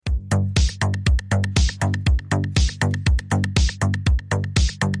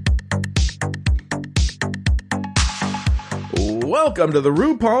Welcome to the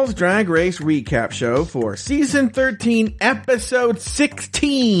RuPaul's Drag Race recap show for season 13, episode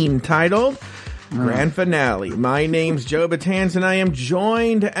 16, titled Grand Finale. My name's Joe Batanz, and I am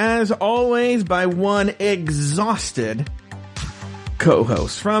joined, as always, by one exhausted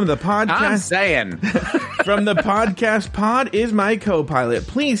co-host from the podcast. I'm saying. From the podcast pod is my co-pilot.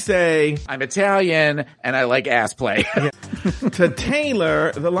 Please say... I'm Italian, and I like ass play. To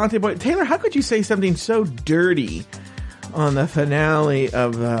Taylor, the latte boy. Taylor, how could you say something so dirty on the finale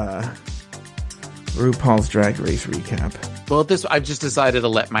of RuPaul's Drag Race recap? Well, I've just decided to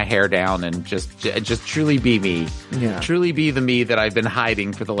let my hair down and just truly be me. Yeah. Truly be the me that I've been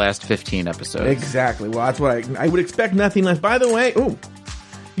hiding for the last 15 episodes. Exactly. Well, that's what I would expect nothing less. By the way,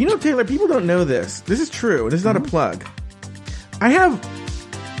 you know, Taylor, people don't know this. This is true. This is not a plug. I have,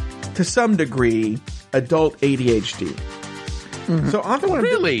 to some degree, adult ADHD. So often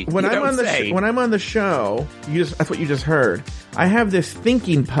when I'm on the show, that's what you just heard. I have this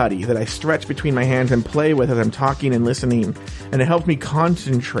thinking putty that I stretch between my hands and play with as I'm talking and listening, and it helps me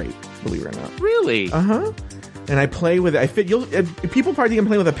concentrate. Believe it or not. Really? And I play with it. People probably think I'm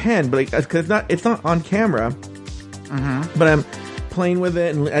playing with a pen, but because it's not on camera. But I'm playing with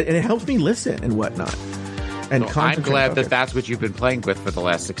it, and it helps me listen and whatnot. And I'm glad that that's what you've been playing with for the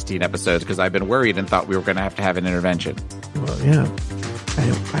last 16 episodes, because I've been worried and thought we were going to have an intervention. Well, yeah.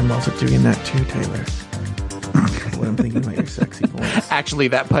 I'm also doing that too, Taylor. What I'm thinking about your sexy voice. Actually,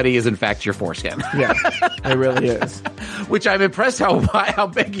 that putty is in fact your foreskin. Yeah, it really is. Which I'm impressed how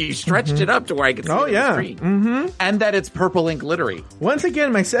big you stretched it up to where I can see it on the screen. And that it's purple and glittery. Once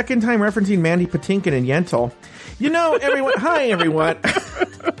again, my second time referencing Mandy Patinkin and Yentl. You know, everyone. Hi, everyone.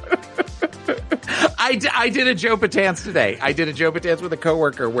 I did a Joe Batanz today. I did a Joe Batanz with a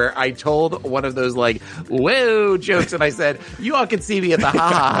coworker where I told one of those like whoa jokes, and I said, "You all can see me at the Ha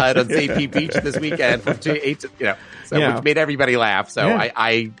Ha Hut on St. Pete Beach this weekend from 2 to 8." Which made everybody laugh. So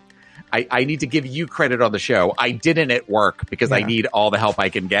I need to give you credit on the show. I didn't at work because I need all the help I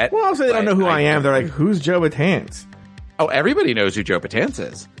can get. Well, also they don't know who I am. They're like, "Who's Joe Batanz?" Oh, everybody knows who Joe Batanz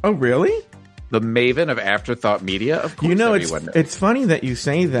is. Oh, really? The maven of Afterthought Media. Of course, you know, it's funny that you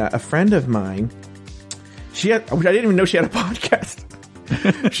say that. A friend of mine. I didn't even know she had a podcast.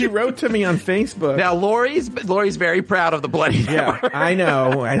 She wrote to me on Facebook. Now, Lori's very proud of the Bloody Network. Yeah, I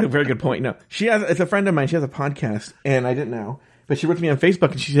know. I have a very good point. No, it's a friend of mine. She has a podcast, and I didn't know. But she wrote to me on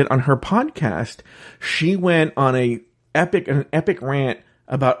Facebook, and she said on her podcast, she went on an epic rant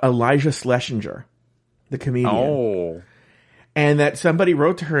about Elijah Schlesinger, the comedian. Oh. And that somebody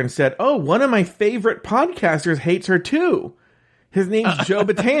wrote to her and said, "Oh, one of my favorite podcasters hates her too. His name's Joe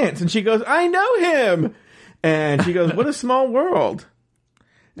Batanz." And she goes, "I know him." And she goes, "What a small world."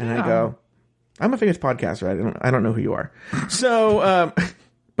 And I go, "I'm a famous podcaster. I don't know who you are." So,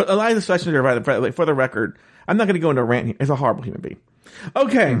 but Elijah Schlesinger, for the record, I'm not going to go into a rant here. He's a horrible human being.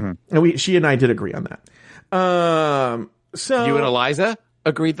 Okay. And she and I did agree on that. So you and Eliza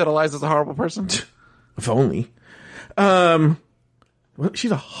agreed that Eliza's a horrible person? If only.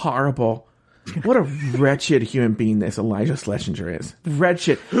 She's a horrible... What a wretched human being this Elijah Schlesinger is.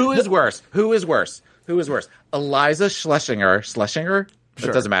 Wretched. Who is worse? Eliza Schlesinger? Sure.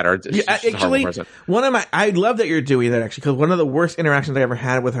 It doesn't matter. Actually, I love that you're doing that, actually, because one of the worst interactions I ever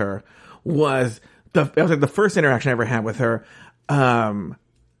had with her was the first interaction I ever had with her. I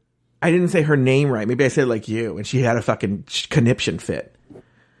didn't say her name right. Maybe I said like you, and she had a fucking conniption fit.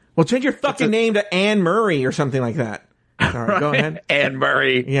 Well, change your fucking name to Anne Murray or something like that. All right, go ahead. Anne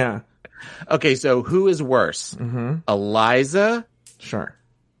Murray. Yeah. Okay, so who is worse? Eliza? Sure.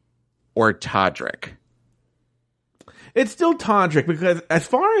 Or Todrick? It's still Todrick, because as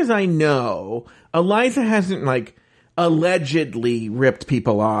far as I know, Eliza hasn't, like, allegedly ripped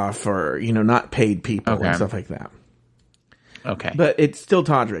people off or, not paid people and stuff like that. Okay. But it's still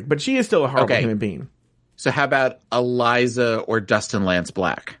Todrick. But she is still a horrible human being. So how about Eliza or Dustin Lance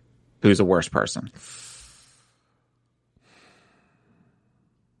Black? Who's a worse person?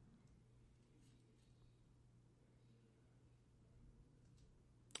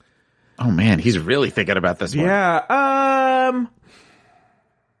 Oh, man, he's really thinking about this one. Yeah.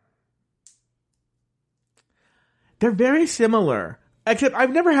 They're very similar. Except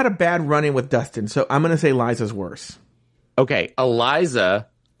I've never had a bad run-in with Dustin, so I'm going to say Liza's worse. Okay, Eliza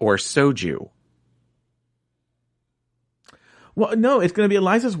or Soju? Well, no, it's going to be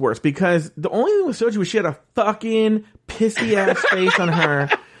Eliza's worse, because the only thing with Soju was she had a fucking pissy-ass face on her.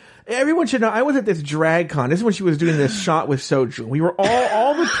 Everyone should know, I was at this drag con. This is when she was doing this shot with Soju. We were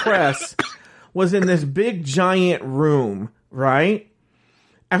all the press was in this big giant room, right?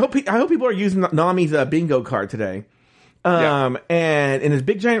 I hope people are using Nami's bingo card today. And in his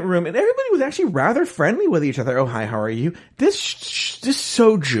big giant room, and everybody was actually rather friendly with each other. Oh, hi, how are you? This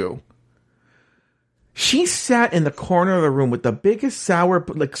Soju, she sat in the corner of the room with the biggest sour,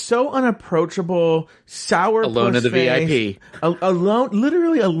 like so unapproachable, sour, alone in the face, VIP,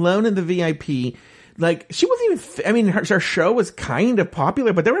 literally alone in the VIP. Like she wasn't even. I mean, her show was kind of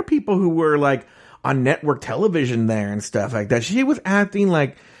popular, but there were people who were like on network television there and stuff like that. She was acting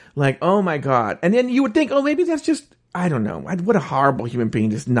like oh my god, and then you would think, oh, maybe that's just. I don't know. What a horrible human being,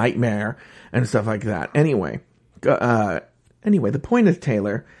 just nightmare and stuff like that. Anyway, the point is,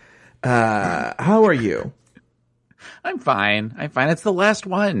 Taylor, how are you? I'm fine. It's the last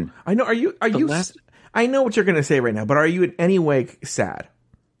one. I know. Are you? Last... I know what you're going to say right now, but are you in any way sad?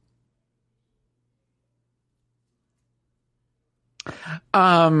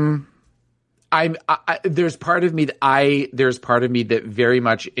 There's part of me that very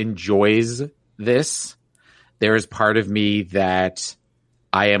much enjoys this. There is part of me that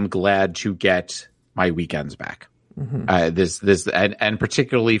I am glad to get my weekends back. Mm-hmm. And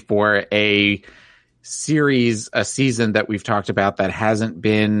particularly for a season that we've talked about that hasn't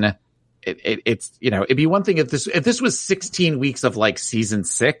been. It's it'd be one thing if this was 16 weeks of like season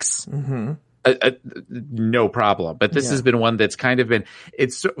 6. Mm-hmm. No problem. But this has been one that's kind of been.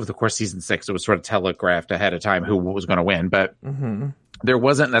 It's of course season 6. It was sort of telegraphed ahead of time who was going to win, but there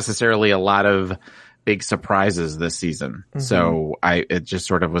wasn't necessarily a lot of big surprises this season. Mm-hmm. So it just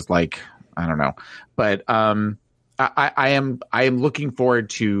sort of was like, I don't know, but, I am looking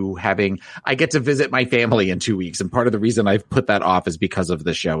forward to I get to visit my family in 2 weeks. And part of the reason I've put that off is because of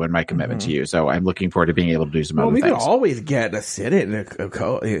the show and my commitment to you. So I'm looking forward to being able to do some other things. We could always get a sit-in,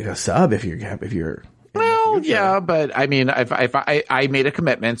 a sub if you're. Well, yeah, but I mean, if I made a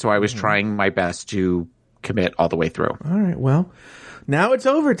commitment, so I was trying my best to commit all the way through. All right. Well, now it's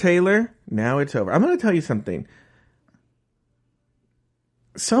over, Taylor. Now it's over. I'm going to tell you something.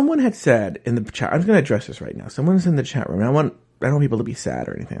 Someone had said in the chat, I'm going to address this right now. Someone's in the chat room. I don't want people to be sad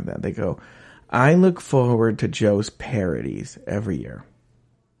or anything like that. They go, I look forward to Joe's parodies every year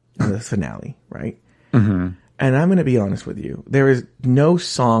in the finale, right? Mm-hmm. And I'm going to be honest with you. There is no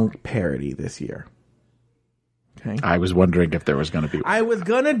song parody this year. Okay. I was wondering if there was going to be. I will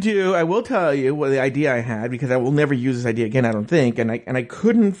tell you what the idea I had, because I will never use this idea again, I don't think. And I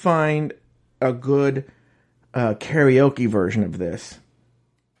couldn't find a good karaoke version of this.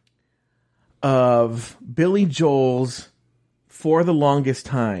 Of Billy Joel's For the Longest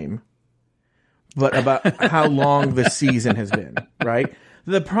Time, but about how long the season has been, right?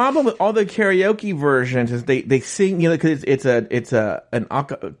 The problem with all the karaoke versions is they sing, because there's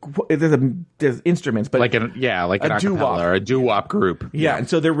instruments, but like an acapella or a doo-wop group. Yeah, and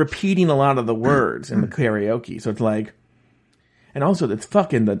so they're repeating a lot of the words in the karaoke. So it's like, and also it's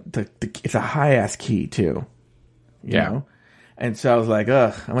fucking it's a high ass key too. You know? And so I was like,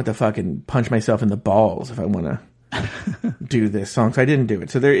 ugh, I want to fucking punch myself in the balls if I want to do this song. So I didn't do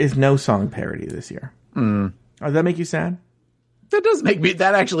it. So there is no song parody this year. Mm. Oh, does that make you sad?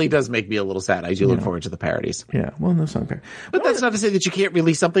 That actually does make me a little sad. I do look forward to the parodies. Yeah, well, no song parody. But that's not to say that you can't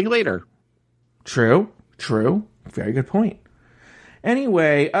release something later. True. Very good point.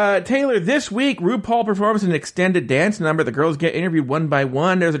 Anyway, Taylor, this week, RuPaul performs an extended dance number. The girls get interviewed one by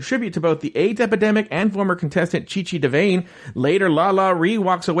one. There's a tribute to both the AIDS epidemic and former contestant Chi Chi DeVayne. Later, LaLa Ri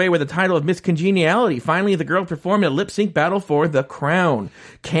walks away with the title of Miss Congeniality. Finally, the girls perform in a lip-sync battle for the crown.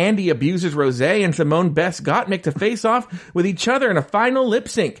 Candy abuses Rosé and Simone Best Gottmik to face off with each other in a final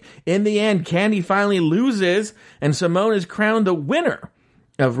lip-sync. In the end, Candy finally loses, and Simone is crowned the winner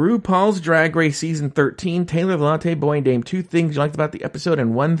of RuPaul's Drag Race Season 13. Taylor the Latte Boy, name 2 things you liked about the episode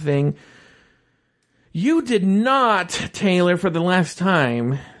and 1 thing you did not, Taylor, for the last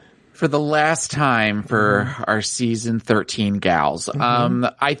time. For our Season 13 gals. Mm-hmm.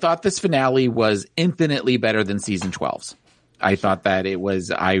 I thought this finale was infinitely better than Season 12's. I thought that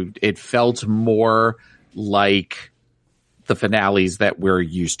it felt more like the finales that we're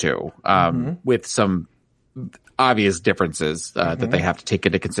used to, with some obvious differences that they have to take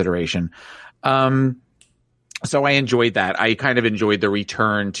into consideration. So I enjoyed that. I kind of enjoyed the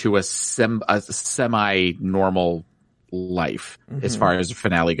return to a semi-normal life as far as the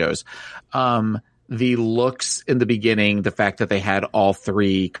finale goes. The looks in the beginning, the fact that they had all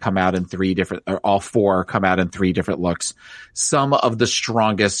 4 come out in 3 different looks. Some of the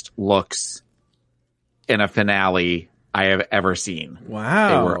strongest looks in a finale I have ever seen. Wow.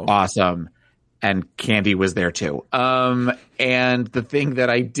 They were awesome. And Candy was there too. And the thing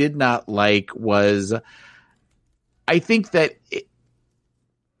that I did not like was, I think that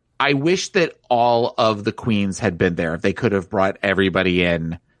I wish that all of the queens had been there. If they could have brought everybody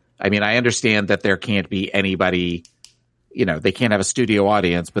in. I mean, I understand that there can't be anybody they can't have a studio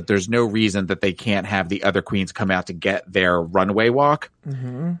audience, but there's no reason that they can't have the other queens come out to get their runway walk.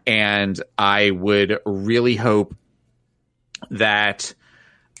 Mm-hmm. And I would really hope that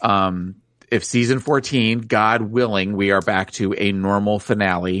if season 14, God willing, we are back to a normal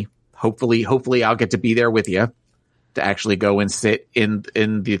finale. Hopefully I'll get to be there with you to actually go and sit in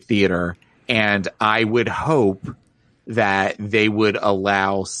the theater. And I would hope that they would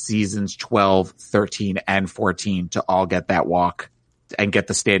allow seasons 12, 13, and 14 to all get that walk and get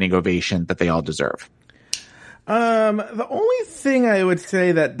the standing ovation that they all deserve. The only thing I would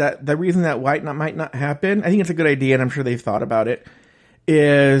say that the reason that might not happen, I think it's a good idea, and I'm sure they've thought about it,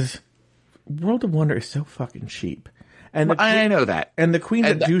 is World of Wonder is so fucking cheap. And I know that. And the queens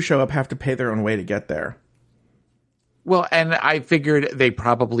that do show up have to pay their own way to get there. Well, and I figured they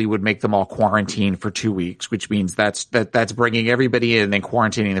probably would make them all quarantine for 2 weeks, which means that's bringing everybody in and then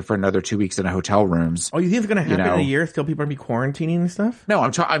quarantining them for another 2 weeks in hotel rooms. Oh, you think it's going to happen in a year? Still people are going to be quarantining and stuff? No,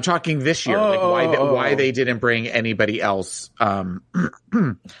 I'm talking this year. Why they didn't bring anybody else?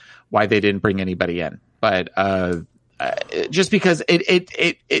 Why they didn't bring anybody in? But just because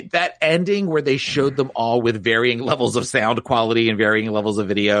it that ending where they showed them all with varying levels of sound quality and varying levels of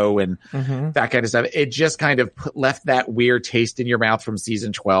video and that kind of stuff, it just kind of left that weird taste in your mouth from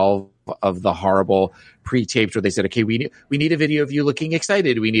season 12 of the horrible pre-tapes where they said, okay, we need a video of you looking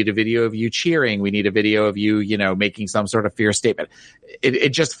excited. We need a video of you cheering. We need a video of you, making some sort of fear statement. It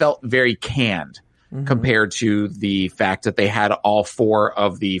just felt very canned. Compared to the fact that they had all four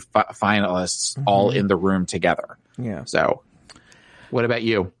of the finalists all in the room together. Yeah. So, what about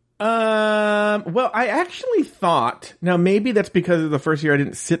you? Well, I actually thought, now maybe that's because of the first year I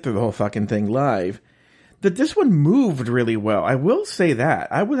didn't sit through the whole fucking thing live, that this one moved really well. I will say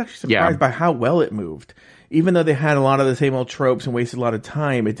that. I was actually surprised by how well it moved. Even though they had a lot of the same old tropes and wasted a lot of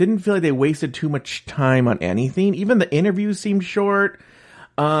time, it didn't feel like they wasted too much time on anything. Even the interviews seemed short.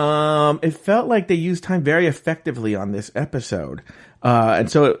 It felt like they used time very effectively on this episode. And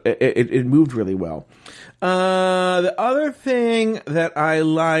so it moved really well. The other thing that I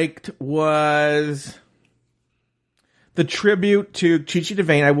liked was the tribute to Chi Chi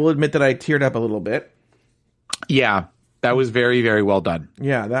DeVayne. I will admit that I teared up a little bit. Yeah, that was very, very well done.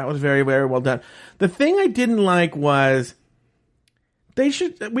 Yeah, that was very, very well done. The thing I didn't like was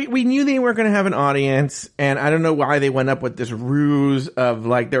we knew they weren't going to have an audience, and I don't know why they went up with this ruse of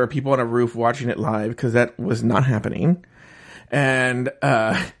there were people on a roof watching it live, because that was not happening. And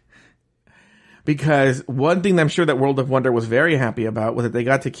because one thing I'm sure that World of Wonder was very happy about was that they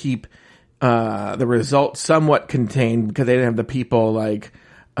got to keep the results somewhat contained, because they didn't have the people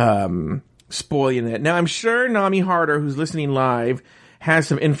spoiling it. Now I'm sure Nami Harder, who's listening live, has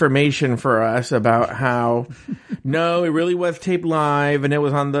some information for us about how no, it really was taped live, and it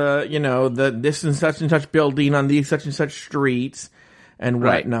was on the the this and such building on these such and such streets and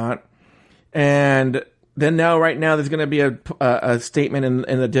whatnot. Right. And then right now there's going to be a statement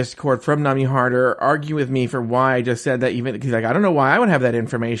in the Discord from Nami Harder arguing with me for why I just said that. Even he's like, I don't know why I would have that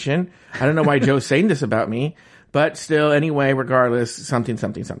information. I don't know why Joe's saying this about me, but still, anyway, regardless, something.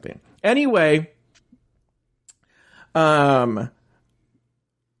 Anyway, I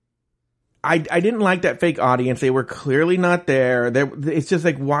didn't like that fake audience. They were clearly not there. It's just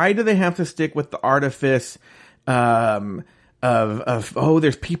why do they have to stick with the artifice of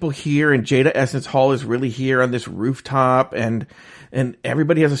there's people here and Jada Essence Hall is really here on this rooftop and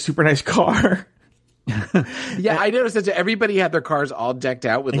everybody has a super nice car. Yeah, I noticed that everybody had their cars all decked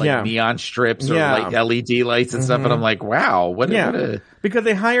out with neon strips or LED lights and stuff, and I'm like, wow, what because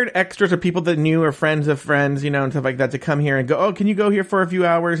they hired extras or people that knew or friends of friends, and stuff like that to come here and go, oh, can you go here for a few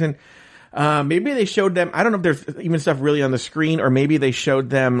hours? And maybe they showed them, I don't know if there's even stuff really on the screen, or maybe they showed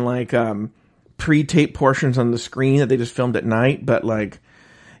them pre-tape portions on the screen that they just filmed at night, but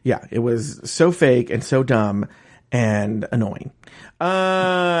it was so fake and so dumb and annoying.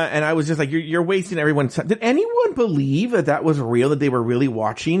 And I was just you're wasting everyone's time. Did anyone believe that was real, that they were really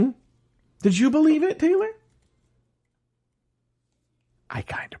watching? Did you believe it, Taylor? I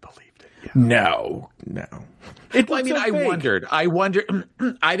kind of believed it. Yeah. No. I wondered.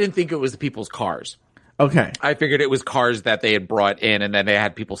 I didn't think it was the people's cars. Okay. I figured it was cars that they had brought in, and then they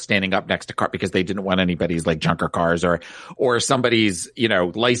had people standing up next to car because they didn't want anybody's junker cars or somebody's,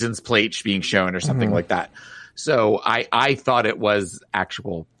 license plate being shown or something like that. So I thought it was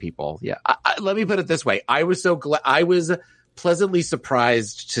actual people. Yeah. Let me put it this way. I was so glad. I was pleasantly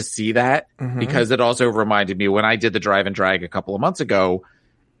surprised to see that because it also reminded me when I did the Drive and Drag a couple of months ago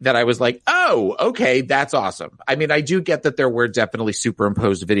that I was like, oh, okay, that's awesome. I mean, I do get that there were definitely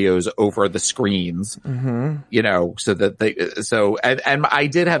superimposed videos over the screens, so that and I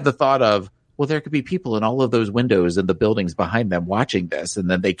did have the thought of, well, there could be people in all of those windows and the buildings behind them watching this, and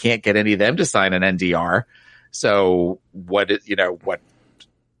then they can't get any of them to sign an NDR. So I don't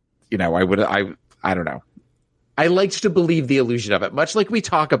know. I liked to believe the illusion of it, much like we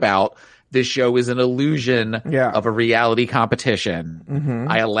talk about this show is an illusion of a reality competition.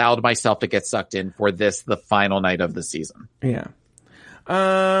 Mm-hmm. I allowed myself to get sucked in for this, the final night of the season. Yeah.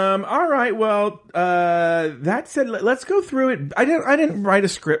 All right. Well, that said, let's go through it. I didn't write a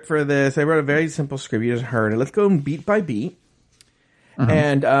script for this. I wrote a very simple script. You just heard it. Let's go beat by beat. Mm-hmm.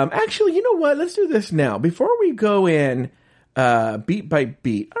 And, actually, you know what? Let's do this now. Before we go in, beat by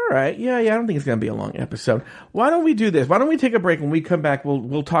beat. All right. Yeah. I don't think it's going to be a long episode. Why don't we do this? Why don't we take a break? When we come back,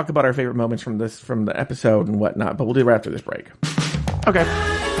 we'll talk about our favorite moments from the episode and whatnot, but we'll do it right after this break. Okay.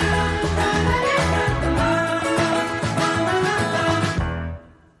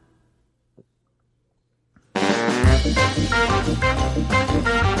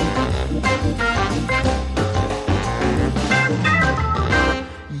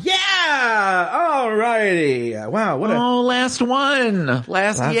 Alrighty. Wow. Last one.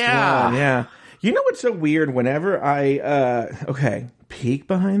 Last one, yeah. You know what's so weird? Whenever I, peek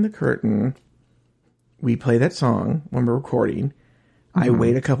behind the curtain, we play that song when we're recording. Mm-hmm. I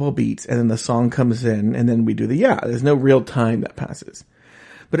wait a couple of beats and then the song comes in and then we do there's no real time that passes.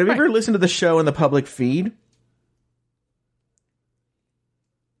 But have you ever listened to the show in the public feed?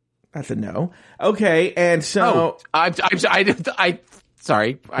 That's a no. Okay. And so.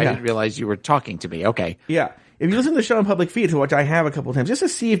 Sorry, I didn't realize you were talking to me. Okay. Yeah. If you listen to the show on public feed, which I have a couple of times, just to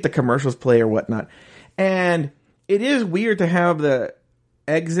see if the commercials play or whatnot. And it is weird to have the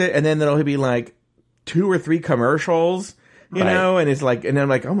exit and then there'll be like 2 or 3 commercials, you know, and it's like, and then I'm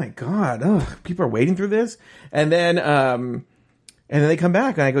like, oh my God, people are waiting through this. And then they come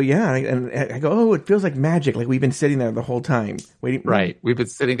back and I go, and I go, oh, it feels like magic. Like we've been sitting there the whole time waiting. Right. We've been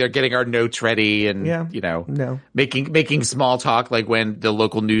sitting there getting our notes ready and, making small talk. Like when the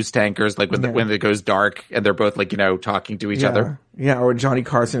local news tankers, like when it goes dark and they're both like, talking to each other. Yeah. Or Johnny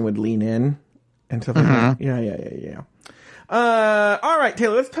Carson would lean in and stuff like that. Yeah. All right,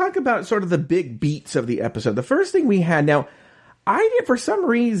 Taylor, let's talk about sort of the big beats of the episode. The first thing we had now, for some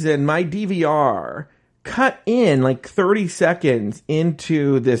reason, my DVR cut in like 30 seconds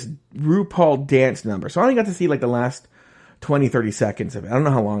into this RuPaul dance number. So I only got to see like the last 20, 30 seconds of it. I don't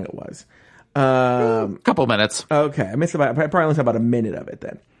know how long it was. Couple minutes. Okay. I probably missed about a minute of it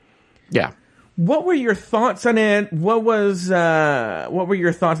then. Yeah. What were your thoughts on it? What were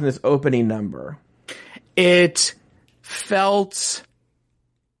your thoughts on this opening number? It felt,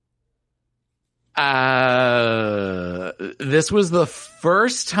 this was the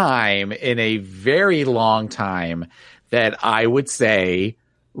first time in a very long time that I would say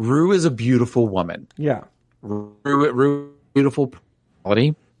Ru is a beautiful woman. Yeah. Ru beautiful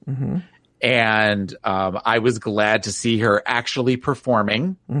quality. Mm-hmm. And I was glad to see her actually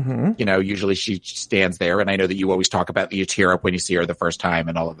performing. Mm-hmm. Usually she stands there, and I know that you always talk about that you tear up when you see her the first time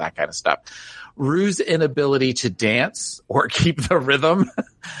and all of that kind of stuff. Ru's inability to dance or keep the rhythm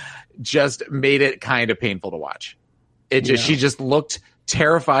just made it kind of painful to watch. She just looked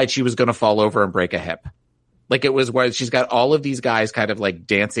terrified she was going to fall over and break a hip. Like it was where she's got all of these guys kind of like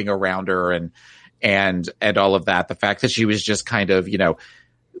dancing around her and all of that. The fact that she was just kind of,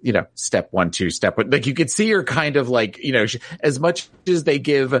 step 1, 2, step 1, like you could see her kind of like, as much as they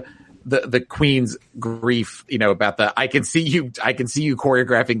give the queen's grief, about I can see you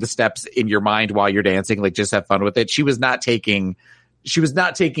choreographing the steps in your mind while you're dancing, like just have fun with it. She was not taking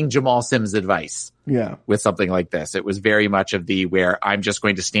Jamal Sims' advice. Yeah. With something like this. It was very much of where I'm just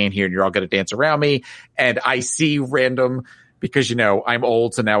going to stand here and you're all going to dance around me. And I see random, because, I'm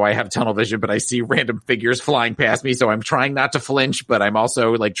old, so now I have tunnel vision, but I see random figures flying past me. So I'm trying not to flinch, but I'm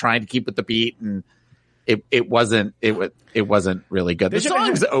also like trying to keep with the beat. And it wasn't really good. The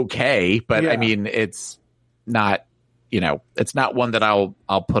song's okay, but I mean, it's not, it's not one that I'll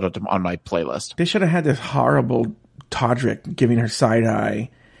put on my playlist. They should have had this horrible Todrick giving her side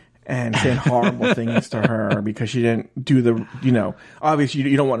eye and saying horrible things to her because she didn't do the, obviously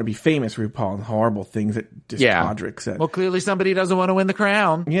you don't want to be famous, RuPaul, and horrible things that just Todrick said. Well, clearly somebody doesn't want to win the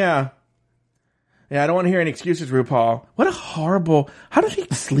crown. Yeah. Yeah, I don't want to hear any excuses, RuPaul. What a horrible, how does he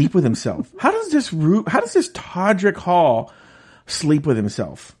sleep with himself? How does this Todrick Hall sleep with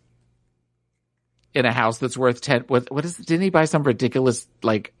himself? In a house that's worth 10, didn't he buy some ridiculous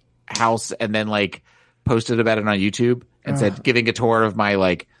like house and then like posted about it on YouTube and said, giving a tour of my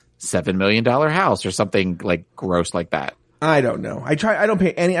like $7 million house or something like gross like that. I don't know. I don't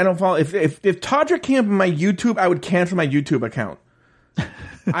pay any, I don't follow. If Todrick came up on my YouTube, I would cancel my YouTube account.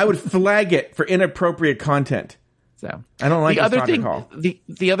 I would flag it for inappropriate content. So I don't like the this other thing. call.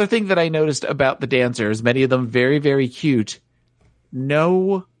 The other thing that I noticed about the dancers, many of them very, very cute,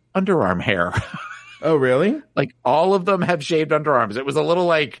 no underarm hair. Oh, really? Like all of them have shaved underarms. It was a little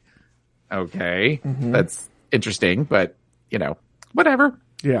like, okay, that's interesting, but whatever.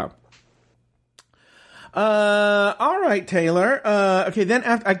 Yeah. All right, Taylor. Okay, then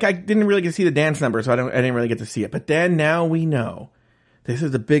after, I didn't really get to see the dance number, so I didn't really get to see it. But then now we know. This is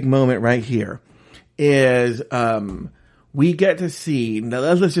the big moment right here. Is we get to see. Now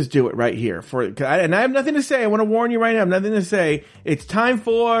let's just do it right here. And I have nothing to say. I want to warn you right now. I have nothing to say. It's time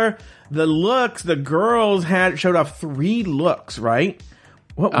for the looks. The girls showed off 3 looks, right?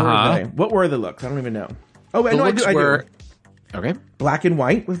 What were they? What were the looks? I don't even know. Oh, I do. Okay. Black and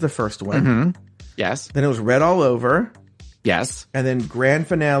white was the first one. Mm-hmm. Yes. Then it was red all over. Yes. And then grand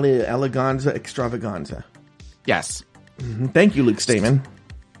finale, eleganza extravaganza. Yes. Mm-hmm. Thank you, Luke Stamen.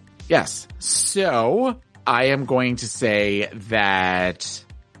 Yes. So I am going to say that,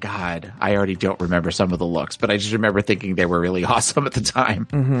 God, I already don't remember some of the looks, but I just remember thinking they were really awesome at the time.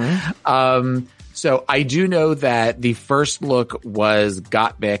 Mm-hmm. So I do know that the first look was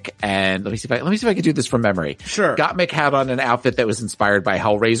Gottmik, and let me see if I can do this from memory. Sure. Gottmik had on an outfit that was inspired by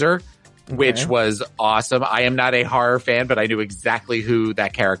Hellraiser, which was awesome. I am not a horror fan, but I knew exactly who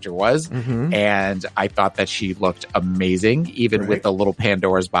that character was. Mm-hmm. And I thought that she looked amazing, even with the little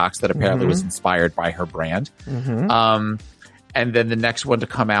Pandora's box that apparently was inspired by her brand. Mm-hmm. And then the next one to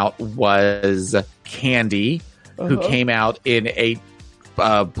come out was Candy, who came out in a,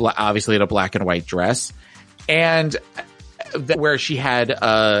 obviously in a black and white dress. And where she had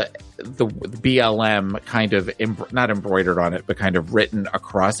the BLM kind of not embroidered on it, but kind of written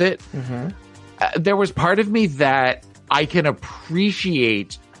across it. Mm-hmm. There was part of me that I can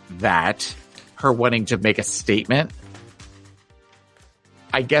appreciate that, her wanting to make a statement.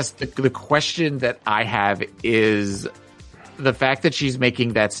 I guess the question that I have is the fact that she's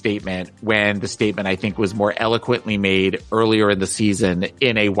making that statement when the statement I think was more eloquently made earlier in the season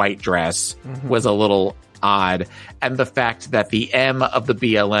in a white dress was a little odd, and the fact that the M of the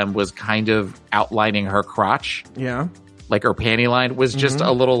BLM was kind of outlining her crotch, like her panty line, was just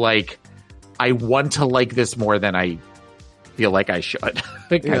a little like, I want to like this more than I feel like I should,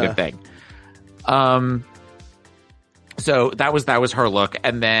 kind of thing. So that was her look,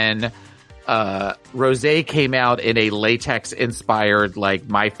 and then Rosé came out in a latex inspired like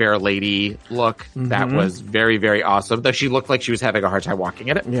My Fair Lady look that was very, very awesome, though she looked like she was having a hard time walking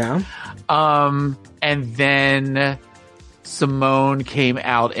in it. And then Simone came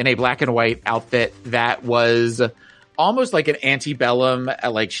out in a black and white outfit that was almost like an antebellum.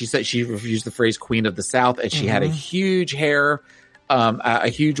 Like she said, she used the phrase Queen of the South, and she had a huge hair, a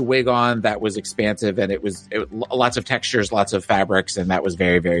huge wig on that was expansive, and it was lots of textures, lots of fabrics, and that was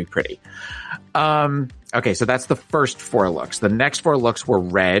very, very pretty. Okay, so that's the first 4 looks. The next 4 looks were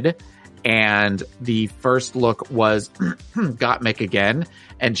red, and the first look was Gottmik again,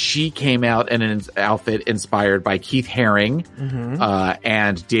 and she came out in an outfit inspired by Keith Haring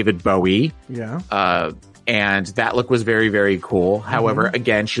and David Bowie. And that look was very, very cool. However,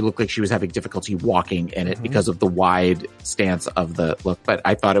 again, she looked like she was having difficulty walking in it because of the wide stance of the look. But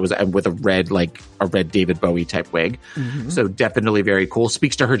I thought it was with a red David Bowie type wig. So definitely very cool.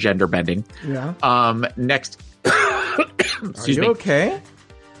 Speaks to her gender bending. Next, excuse me. Okay?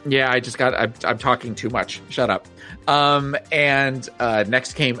 Yeah, I'm talking too much. Shut up. And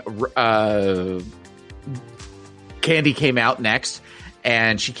next came, Candy came out next.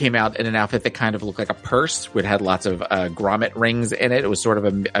 And she came out in an outfit that kind of looked like a purse. It had lots of grommet rings in it. It was sort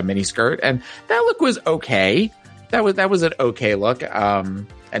of a mini skirt, and that look was okay. That was an okay look. And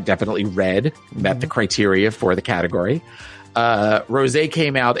definitely red met the criteria for the category. Rosé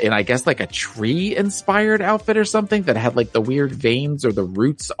came out in, I guess, like a tree inspired outfit or something that had like the weird veins or the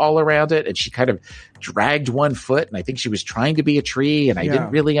roots all around it, and she kind of dragged one foot, and I think she was trying to be a tree, and I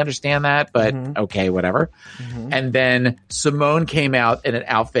didn't really understand that, but okay, whatever. And then Simone came out in an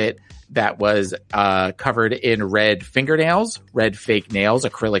outfit that was covered in red fingernails, red fake nails,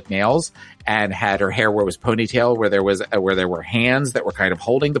 acrylic nails, and had her hair where it was ponytail, where there were hands that were kind of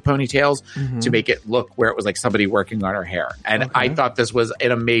holding the ponytails to make it look where it was like somebody working on her hair. And I thought this was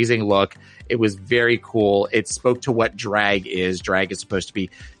an amazing look. It was very cool. It spoke to what drag is. Drag is supposed to be,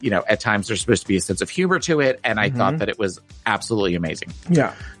 at times there's supposed to be a sense of humor to it. And I thought that it was absolutely amazing.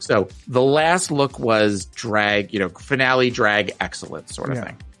 Yeah. So the last look was drag, finale drag excellence sort of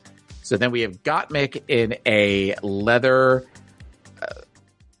thing. So then we have Gottmik in a leather,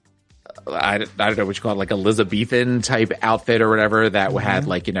 I don't know what you call it, like Elizabethan type outfit or whatever that had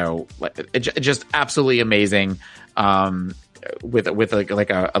just absolutely amazing. with like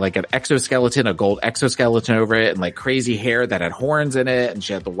an exoskeleton, a gold exoskeleton over it, and like crazy hair that had horns in it, and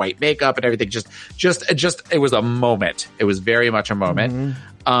she had the white makeup and everything. Just it was a moment. It was very much a moment.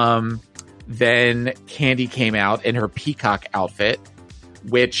 Then Candy came out in her peacock outfit,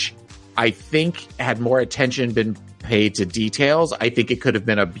 which I think had more attention been paid to details. I think it could have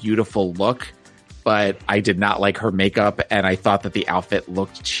been a beautiful look, but I did not like her makeup, and I thought that the outfit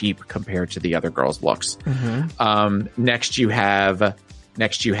looked cheap compared to the other girls' looks. Next you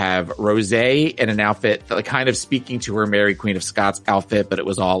have Rosé in an outfit that, like, kind of speaking to her Mary Queen of Scots outfit, but it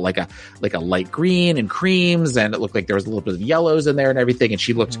was all like a light green and creams, and it looked like there was a little bit of yellows in there and everything. And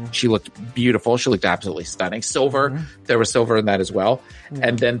she looked beautiful. She looked absolutely stunning. Silver, there was silver in that as well.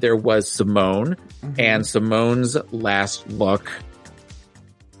 And then there was Simone, and Simone's last look.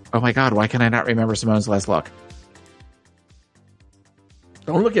 Oh my God, why can I not remember Simone's last look?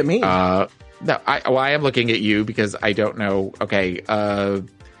 Don't look at me. No, I am looking at you because I don't know. Okay. Oh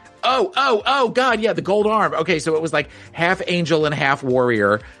God. Yeah. The gold arm. Okay. So it was like half angel and half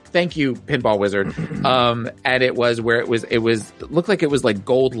warrior. Thank you, Pinball Wizard. And it was where it looked like it was like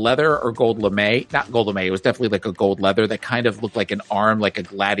gold leather or gold lame. Not gold lame. It was definitely like a gold leather that kind of looked like an arm, like a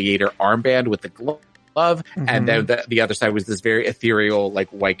gladiator armband with the glove. And then the other side was this very ethereal, like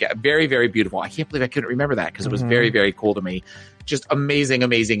white guy. Very, very beautiful. I can't believe I couldn't remember that because it was very, very cool to me. Just amazing,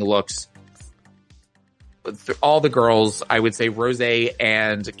 amazing looks. All the girls, I would say Rosé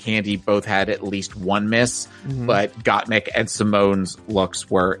and Candy both had at least one miss, but Gottmik and Simone's looks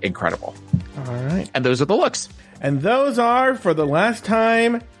were incredible. All right. And those are the looks. And those are, for the last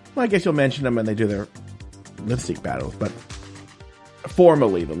time, well, I guess you'll mention them when they do their lip sync battles, but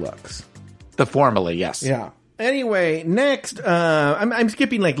formally the looks. The formally, yes. Yeah. Anyway, next, I'm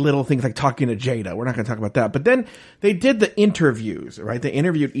skipping like little things like talking to Jada. We're not going to talk about that. But then they did the interviews, right? They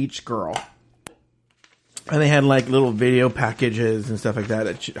interviewed each girl. And they had like little video packages and stuff like that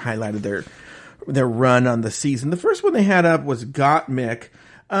that highlighted their run on the season. The first one they had up was Gottmik.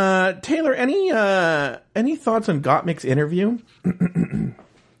 Taylor, any thoughts on Gottmik's interview?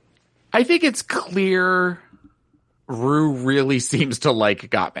 I think it's clear Rue really seems to like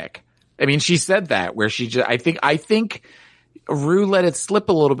Gottmik. I mean, she said that where she just, I think Rue let it slip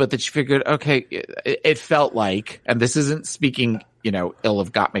a little bit that she figured, okay, it felt like, and this isn't speaking, ill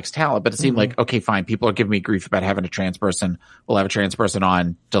of Gottmik's talent, but it seemed like, okay, fine. People are giving me grief about having a trans person. We'll have a trans person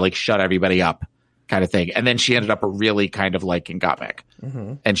on to like shut everybody up kind of thing. And then she ended up really kind of liking Gottmik.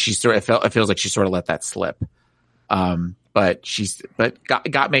 And she it feels like she sort of let that slip. But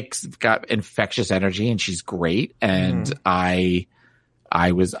Gottmik's got infectious energy and she's great. And I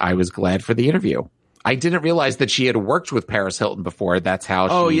was glad for the interview. I didn't realize that she had worked with Paris Hilton before. That's how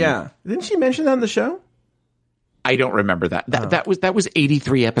she... Oh, yeah. Didn't she mention that on the show? I don't remember that. That was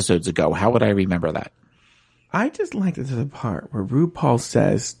 83 episodes ago. How would I remember that? I just liked it to the part where RuPaul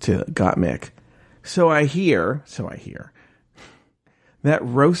says to Gottmik, so I hear that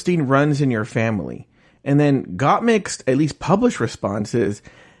roasting runs in your family. And then Gottmik's, at least published response is,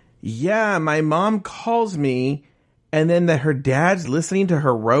 yeah, my mom calls me... And then that her dad's listening to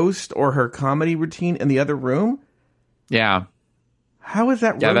her roast or her comedy routine in the other room? Yeah. How is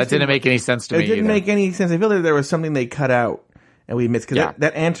that? Yeah, that didn't make any sense to me. It didn't make any sense. I feel like there was something they cut out and we missed. Because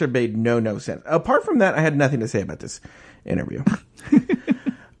that answer made no sense. Apart from that, I had nothing to say about this interview.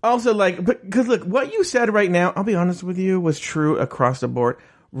 Also, because look, what you said right now, I'll be honest with you, was true across the board.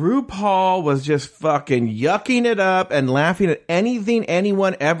 RuPaul was just fucking yucking it up and laughing at anything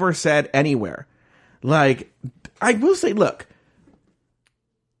anyone ever said anywhere. Like... I will say, look,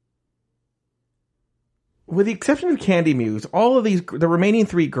 with the exception of Candy Muse, all of the remaining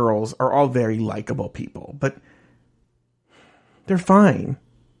three girls are all very likable people, but they're fine.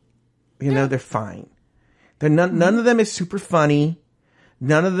 They're fine. None of them is super funny.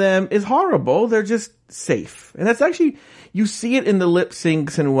 None of them is horrible. They're just safe. And that's actually, you see it in the lip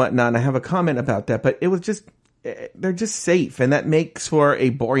syncs and whatnot. And I have a comment about that, but it was just, they're just safe. And that makes for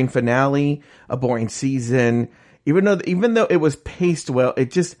a boring finale, a boring season. Even though it was paced well, it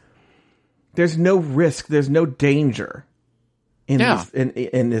just, there's no risk, there's no danger in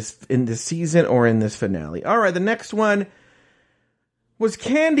this season or in this finale. All right, the next one was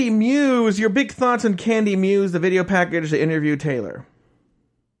Candy Muse. Your big thoughts on Candy Muse, the video package, the interview, Taylor?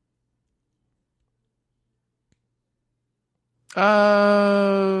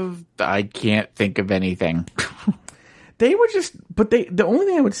 I can't think of anything. They were just, the only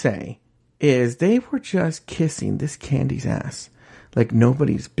thing I would say is they were just kissing this Candy's ass like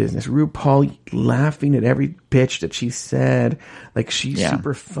nobody's business. RuPaul laughing at every bitch that she said, like she's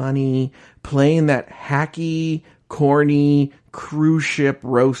super funny, playing that hacky, corny cruise ship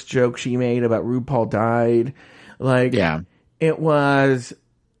roast joke she made about RuPaul died. Like, It was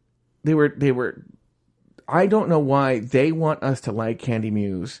they were. I don't know why they want us to like Candy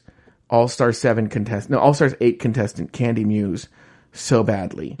Muse, All-Star 7 contestant, no, All-Stars 8 contestant Candy Muse so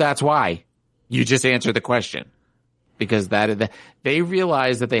badly. That's why. You just answered the question. Because they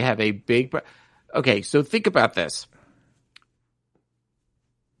realize that they have a big... Okay, so think about this.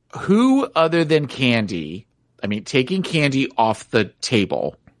 Who other than Candy, I mean, taking Candy off the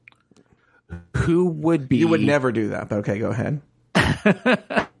table, who would be... You would never do that, but okay, go ahead.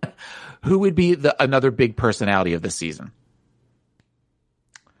 Who would be another big personality of this season?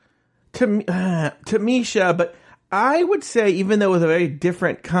 Tamisha, but I would say, even though it was a very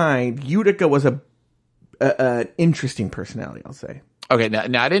different kind, Utica was an interesting personality, I'll say. Okay,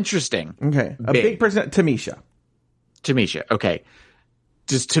 not interesting. Okay, a big person. Tamisha, okay.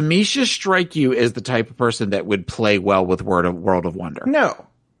 Does Tamisha strike you as the type of person that would play well with World of Wonder?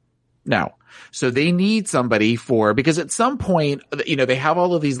 No. So they need somebody because at some point, they have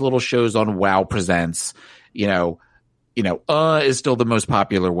all of these little shows on WoW Presents, is still the most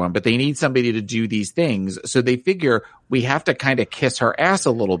popular one, but they need somebody to do these things. So they figure we have to kind of kiss her ass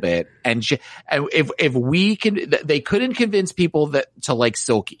a little bit. And if we can, they couldn't convince people to like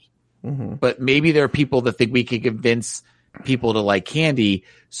Silky, but maybe there are people that think we can convince people to like Candy,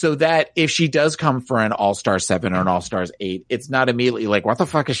 so that if she does come for an All-Star 7 or an All-Stars 8, it's not immediately like, what the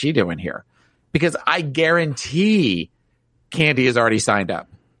fuck is she doing here? Because I guarantee Candy is already signed up.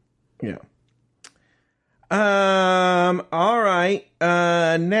 Yeah. All right.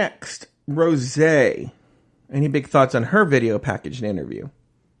 Next, Rosé. Any big thoughts on her video package and interview?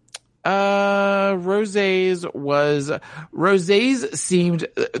 Rosé's seemed,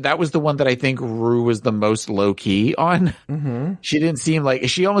 that was the one that I think Rue was the most low key on. Mm-hmm.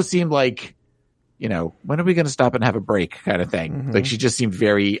 She almost seemed like, when are we going to stop and have a break kind of thing? Mm-hmm. Like she just seemed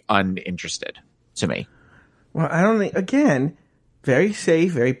very uninterested to me. Well, I don't think, again, very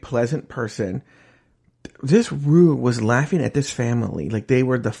safe, very pleasant person. This Rue was laughing at this family like they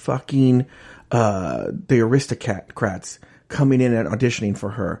were the fucking, the aristocrats coming in and auditioning for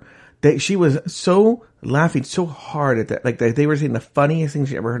her. She was so laughing so hard at that. Like they were saying the funniest things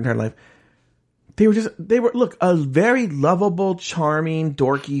she ever heard in her life. They were look, a very lovable, charming,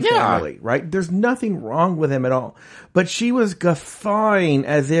 dorky family, right? There's nothing wrong with them at all. But she was guffawing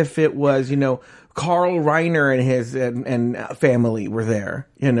as if it was, Carl Reiner and his and family were there,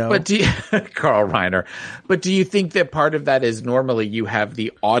 But Carl Reiner. But do you think that part of that is normally you have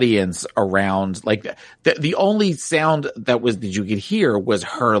the audience around, like the only sound that you could hear was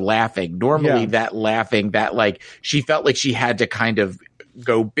her laughing. Normally that laughing, that like she felt like she had to kind of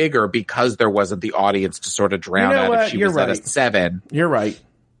go bigger because there wasn't the audience to sort of drown out if she was at a 7. You're right.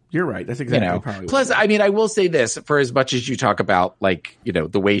 That's exactly probably. Plus, I mean, I will say this: for as much as you talk about, like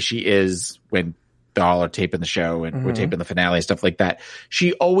the way she is when y'all are taping the show and we're taping the finale and stuff like that,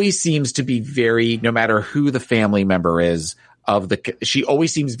 she always seems to be very, no matter who the family member is she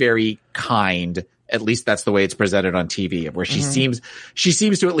always seems very kind. At least that's the way it's presented on TV, where she seems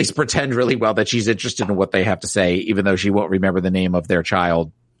to at least pretend really well that she's interested in what they have to say, even though she won't remember the name of their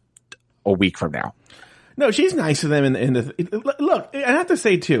child a week from now. No, she's nice to them. Look, I have to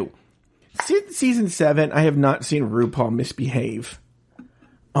say too, season 7, I have not seen RuPaul misbehave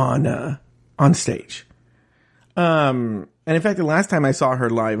on stage. And in fact, the last time I saw her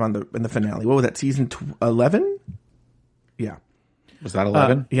live in the finale, what was that, season 11? Yeah. Was that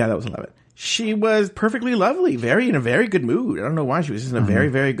 11? Yeah, that was 11. She was perfectly lovely, in a very good mood. I don't know why she was just in a very,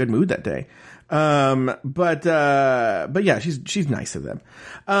 very good mood that day. But yeah, she's nice to them.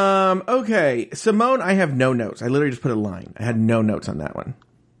 Okay. Simone, I have no notes. I literally just put a line. I had no notes on that one.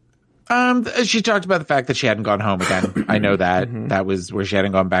 She talked about the fact that she hadn't gone home again. I know that. That was where she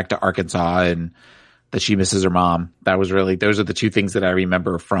hadn't gone back to Arkansas and that she misses her mom. Those are the two things that I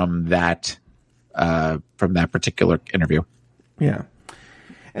remember from that particular interview. Yeah.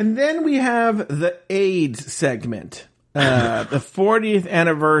 And then we have the AIDS segment. The 40th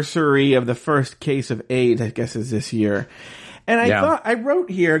anniversary of the first case of AIDS, I guess, is this year. And I thought, I wrote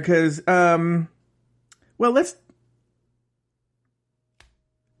here because, so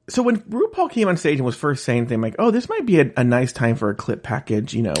when RuPaul came on stage and was first saying things like, oh, this might be a nice time for a clip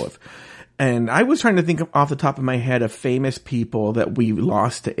package, and I was trying to think off the top of my head of famous people that we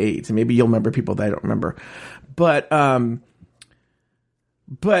lost to AIDS. And maybe you'll remember people that I don't remember. But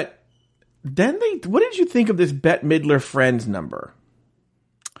then what did you think of this Bette Midler Friends number?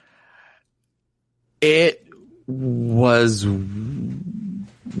 It was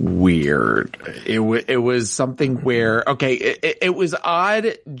weird. It was something where, okay, it was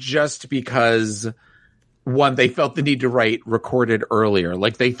odd just because one, they felt the need to write recorded earlier.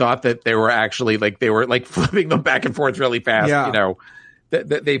 Like they thought that they were actually like they were like flipping them back and forth really fast. Yeah. You know,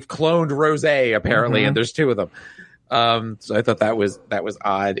 they've cloned Rosé apparently, and there's two of them. So I thought that was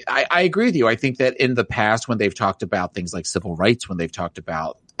odd. I agree with you. I think that in the past, when they've talked about things like civil rights, when they've talked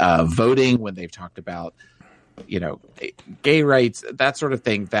about voting, when they've talked about, you know, gay rights, that sort of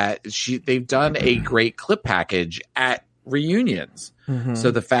thing, that they've done a great clip package at reunions.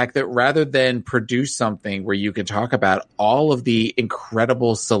 So the fact that rather than produce something where you can talk about all of the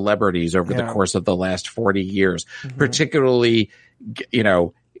incredible celebrities over the course of the last 40 years, particularly, you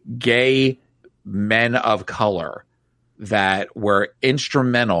know, gay men of color that were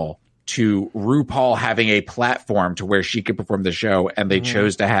instrumental to RuPaul having a platform to where she could perform the show, and they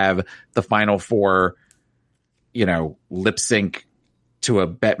chose to have the final four, you know, lip sync to a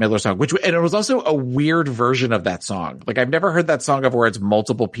Bette Midler song, and it was also a weird version of that song. Like, I've never heard that song of where it's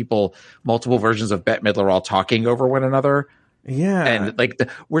multiple people, multiple versions of Bette Midler all talking over one another. Yeah. And like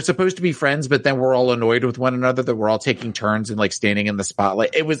we're supposed to be friends, but then we're all annoyed with one another that we're all taking turns and like standing in the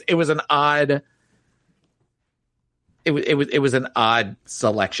spotlight. It was an odd, it was an odd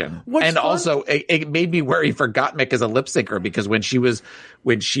selection. And also it made me worry for Gottmik as a lip syncer, because when she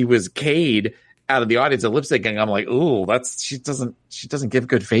was Cade out of the audience of lip syncing, I'm like, ooh, she doesn't give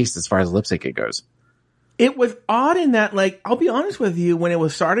good face as far as lip syncing goes. It was odd in that, like, I'll be honest with you, when it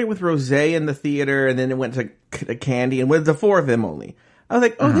was started with Rosé in the theater, and then it went to Candy, and with the four of them only, I was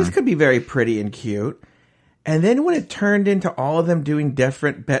like, oh, this could be very pretty and cute. And then when it turned into all of them doing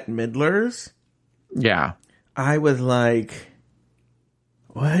different Bette Midlers, yeah, I was like,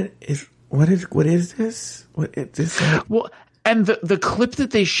 what is this? What is this? Well, and the clip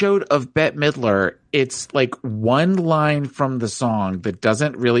that they showed of Bette Midler, it's like one line from the song that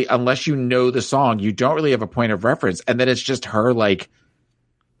doesn't really, unless you know the song, you don't really have a point of reference. And then it's just her like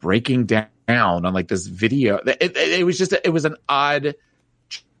breaking down on like this video. It was an odd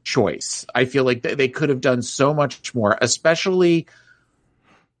choice. I feel like they could have done so much more, especially,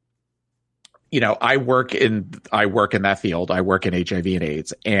 you know, I work in that field. I work in HIV and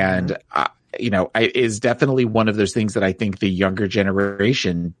AIDS, and you know, is definitely one of those things that I think the younger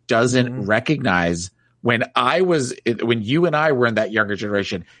generation doesn't recognize. When you and I were in that younger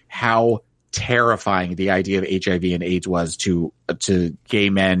generation, how terrifying the idea of HIV and AIDS was to gay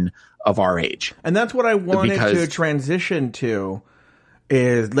men of our age. And that's what I wanted to transition to,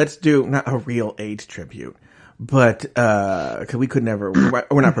 is let's do not a real AIDS tribute, but cause we could never,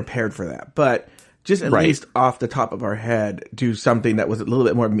 we're not prepared for that, but just at least off the top of our head, do something that was a little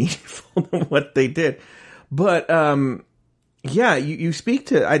bit more meaningful than what they did. But, yeah, you speak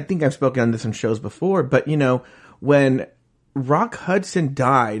to, I think I've spoken on this on shows before, but you know, when Rock Hudson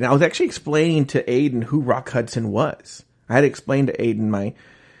died, and I was actually explaining to Aiden who Rock Hudson was. I had explained to Aiden, my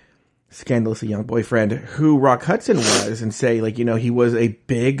scandalously young boyfriend, who Rock Hudson was, and say, like, you know, he was a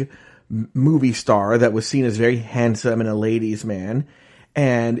big movie star that was seen as very handsome and a ladies' man.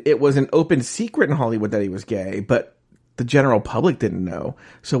 And it was an open secret in Hollywood that he was gay, but the general public didn't know.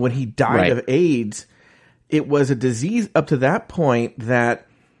 So when he died of AIDS, it was a disease up to that point that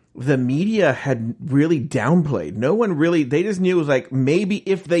the media had really downplayed. No one really, they just knew it was like, maybe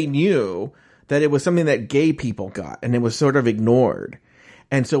if they knew that it was something that gay people got, and it was sort of ignored.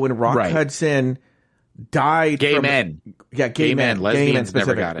 And so when Rock Hudson died, gay men, lesbians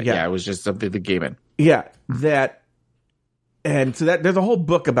never got it. Yeah, it was just something the gay men. Yeah, and so that there's a whole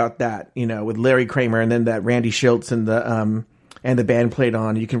book about that, you know, with Larry Kramer, and then that Randy Shilts and the band played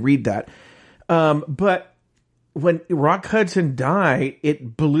on. You can read that. But when Rock Hudson died,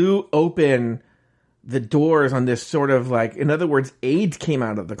 it blew open the doors on this sort of like, in other words, AIDS came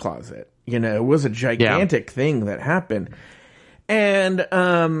out of the closet. You know, it was a gigantic thing that happened. And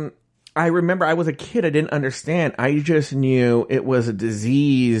I remember I was a kid. I didn't understand. I just knew it was a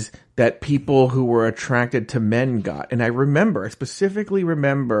disease that people who were attracted to men got. And I specifically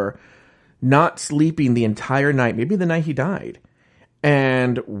remember not sleeping the entire night, maybe the night he died,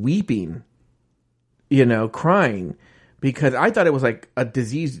 and weeping, you know, crying, because I thought it was like a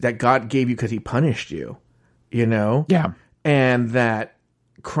disease that God gave you because he punished you, you know? Yeah. And that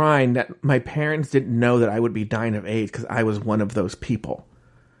crying that my parents didn't know that I would be dying of AIDS because I was one of those people.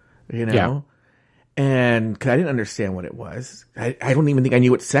 You know? Yeah. And because I didn't understand what it was. I don't even think I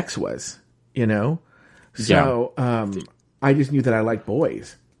knew what sex was, you know? So, I just knew that I liked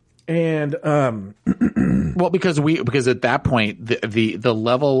boys. And, well, because at that point, the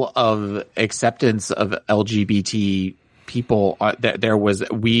level of acceptance of LGBT people,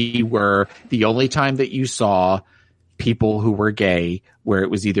 we were the only time that you saw people who were gay where it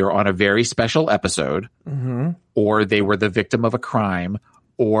was either on a very special episode, or they were the victim of a crime,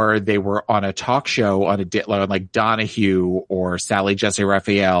 or they were on a talk show on like Donahue or Sally Jesse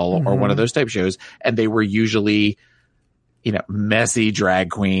Raphael or one of those type shows, and they were usually, messy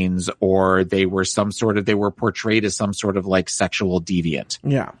drag queens, or they were portrayed as some sort of like sexual deviant.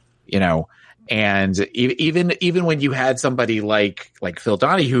 Yeah. And even when you had somebody like Phil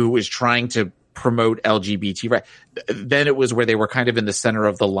Donahue who was trying to promote LGBT, right, then it was where they were kind of in the center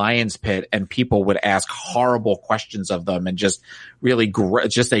of the lion's pit, and people would ask horrible questions of them and just really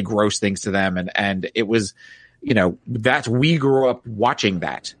just say gross things to them. And it was, that we grew up watching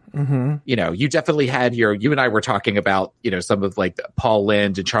that. Mm-hmm. You definitely had you and I were talking about, some of like Paul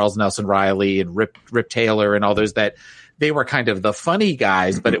Lynde and Charles Nelson Riley and Rip Taylor and all those, that they were kind of the funny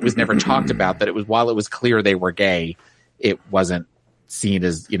guys, but it was never talked about that while it was clear they were gay, it wasn't seen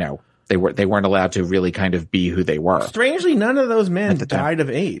as, they weren't allowed to really kind of be who they were. Strangely, none of those men died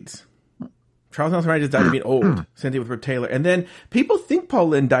of AIDS. Charles Nelson Riley just died of being old. Same thing with Rip Taylor. And then people think Paul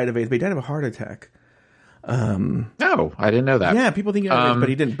Lynde died of AIDS, but he died of a heart attack. No, I didn't know that. Yeah, people think he died of AIDS, but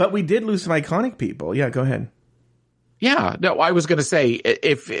he didn't. But we did lose some iconic people. Yeah, go ahead. Yeah, no, I was going to say,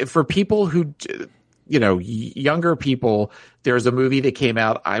 if for people who, younger people, there's a movie that came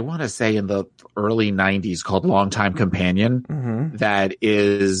out, I want to say in the early 90s called Longtime Companion, that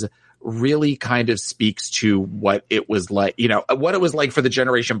is really kind of speaks to what it was like, what it was like for the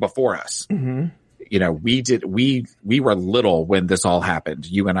generation before us. Mm-hmm. We were little when this all happened.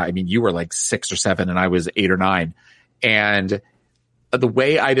 You and I mean, you were like 6 or 7 and I was 8 or 9. And the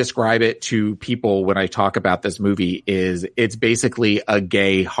way I describe it to people when I talk about this movie is it's basically a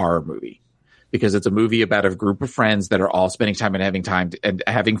gay horror movie, because it's a movie about a group of friends that are all spending time and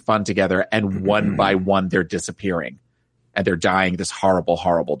having fun together. And one by one, they're disappearing and they're dying this horrible,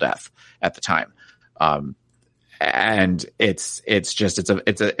 horrible death at the time. And it's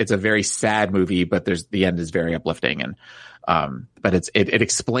a very sad movie, but the end is very uplifting. And, but it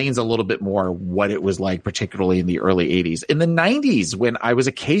explains a little bit more what it was like, particularly in the early 80s. In the 90s, when I was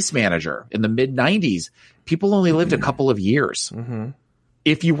a case manager in the mid 90s, people only lived a couple of years. Mm-hmm.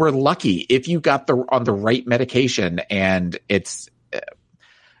 If you were lucky, if you got on the right medication. And it's,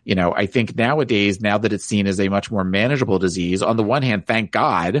 I think nowadays, now that it's seen as a much more manageable disease, on the one hand, thank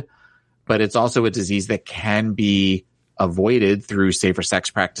God, but it's also a disease that can be avoided through safer sex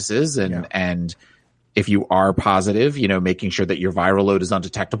practices. And if you are positive, making sure that your viral load is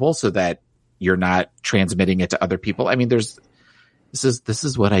undetectable so that you're not transmitting it to other people. I mean, this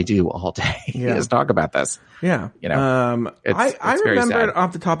is what I do all day. Yeah. Is talk about this. Yeah. I remember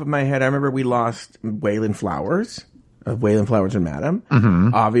off the top of my head, I remember we lost Waylon Flowers of Waylon Flowers and Madam.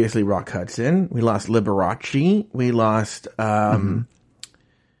 Mm-hmm. Obviously Rock Hudson. We lost Liberace. We lost, who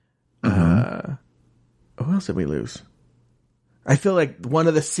else did we lose? I feel like one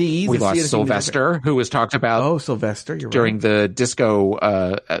of the C's. We lost Sylvester, who was talked about. Oh, Sylvester, you're during right. the disco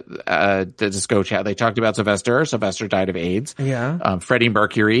chat. They talked about Sylvester. Sylvester died of AIDS. Yeah. Freddie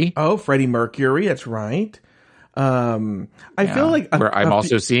Mercury. Oh, Freddie Mercury. That's right. I feel like I'm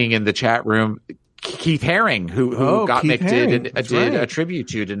also seeing in the chat room Keith Haring, who Gottmik did a tribute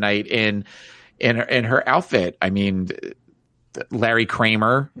to tonight in her outfit. I mean, Larry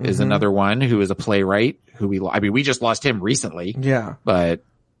Kramer is another one who is a playwright who we just lost him recently. Yeah. But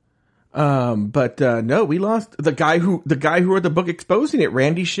no, we lost the guy who wrote the book exposing it.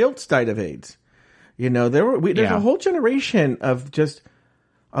 Randy Shilts died of AIDS. There's a whole generation of just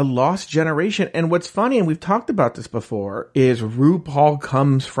a lost generation. And what's funny, and we've talked about this before, is RuPaul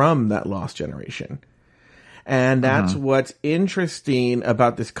comes from that lost generation. And that's what's interesting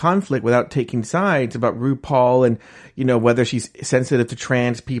about this conflict, without taking sides, about RuPaul and, whether she's sensitive to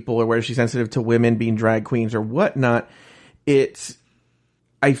trans people or whether she's sensitive to women being drag queens or whatnot.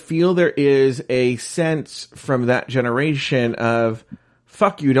 I feel there is a sense from that generation of,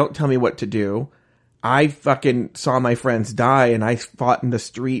 fuck you, don't tell me what to do. I fucking saw my friends die and I fought in the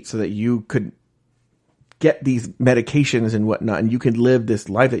street so that you could get these medications and whatnot and you could live this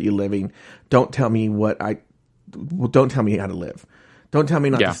life that you're living. Don't tell me don't tell me how to live. Don't tell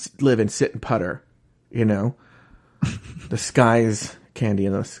me not to live and sit and putter. The sky's candy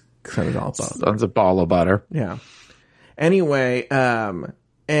and the sun is all butter. Sun's a ball of butter. Yeah. Anyway,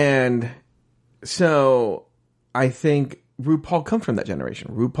 and so I think RuPaul comes from that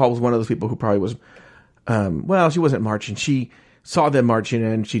generation. RuPaul was one of those people who probably was, she wasn't marching. She saw them marching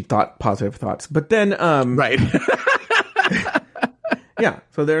and she thought positive thoughts. But then, right. Yeah,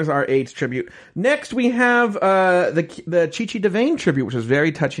 so there's our AIDS tribute. Next, we have the Chi Chi DeVayne tribute, which was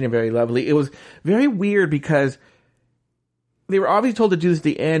very touching and very lovely. It was very weird because they were obviously told to do this at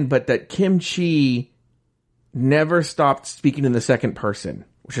the end, but that Kim Chi never stopped speaking in the second person,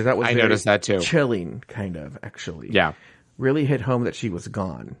 which I thought was I noticed that too. Chilling, kind of, actually. Yeah. really hit home that she was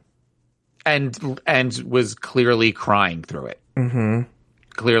gone. And was clearly crying through it. Mm-hmm.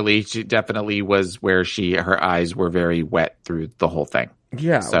 Clearly, she definitely was where her eyes were very wet through the whole thing.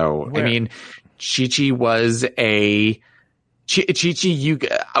 Yeah. So, I mean, Chi-Chi was I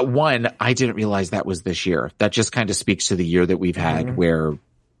didn't realize that was this year. That just kind of speaks to the year that we've had where,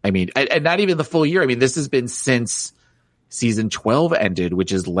 I mean, and not even the full year. I mean, this has been since season 12 ended,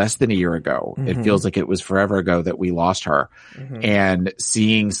 which is less than a year ago. It feels like it was forever ago that we lost her. And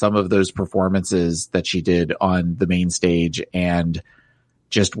seeing some of those performances that she did on the main stage and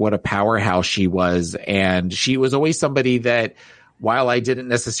just what a powerhouse she was. And she was always somebody that, while I didn't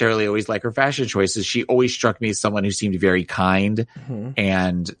necessarily always like her fashion choices, she always struck me as someone who seemed very kind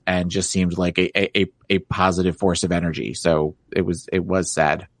and just seemed like a positive force of energy. So it was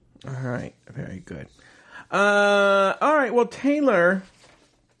sad. All right. Very good. All right. Well, Taylor,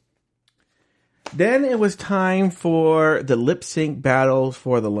 then it was time for the lip sync battles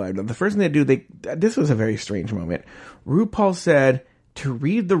for the live. Now, the first thing they do, this was a very strange moment. RuPaul said to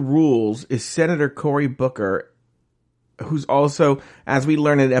read the rules is Senator Cory Booker, who's also, as we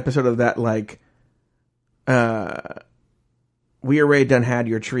learned in an episode of that, like, We Already Done Had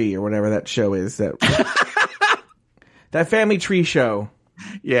Your Tree, or whatever that show is, that Family Tree show.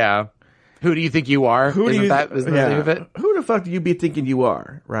 Yeah. Who do you think you are? Isn't that the name of it? Who the fuck do you be thinking you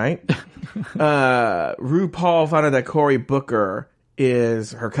are, right? RuPaul found out that Cory Booker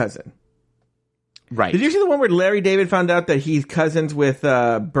is her cousin. Right. Did you see the one where Larry David found out that he's cousins with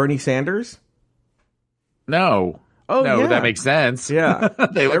Bernie Sanders? No. Oh, no, yeah. That makes sense. Yeah.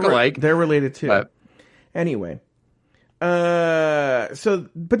 They look alike. They're related too. But. Anyway. But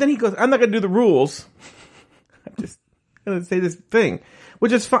then he goes, I'm not going to do the rules. I'm just going to say this thing.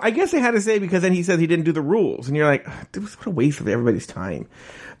 Which is fine. I guess they had to say because then he says he didn't do the rules. And you're like, this was a waste of everybody's time.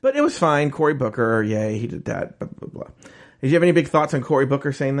 But it was fine. Cory Booker, yay, he did that. Blah, blah, blah. Did you have any big thoughts on Cory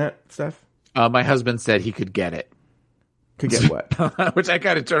Booker saying that stuff? My husband said he could get it. Could get what? Which I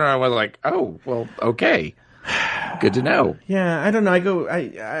kind of turned around and was like, oh, well, okay. Good to know. Yeah, I don't know.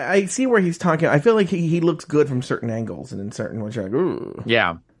 I see where he's talking. I feel like he looks good from certain angles and in certain ones you're like, ooh.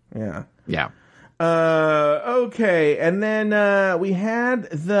 Yeah. Yeah. Yeah. Okay, and then we had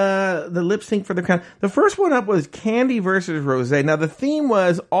the lip sync for the crown. The first one up was Candy versus Rosé. Now the theme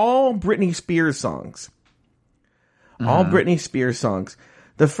was all Britney Spears songs. All Britney Spears songs.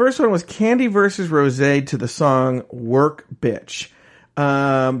 The first one was Candy versus Rosé to the song Work Bitch.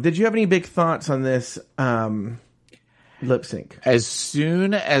 Did you have any big thoughts on this lip sync? As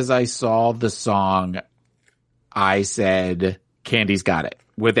soon as I saw the song, I said, Candy's got it.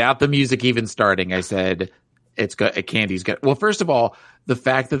 Without the music even starting, I said, it's good. Candy's good. Well, first of all, the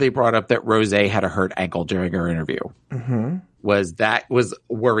fact that they brought up that Rosé had a hurt ankle during her interview was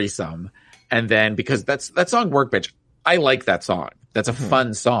worrisome. And then because that song Work Bitch, I like that song. That's a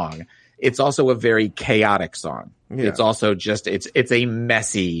fun song. It's also a very chaotic song. Yeah. It's also just, it's a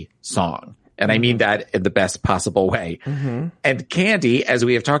messy song. And I mean that in the best possible way. And Candy, as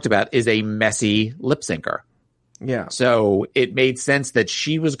we have talked about, is a messy lip syncer. Yeah. So it made sense that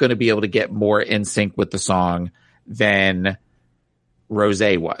she was going to be able to get more in sync with the song than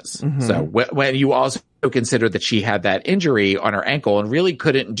Rosé was. So when you also consider that she had that injury on her ankle and really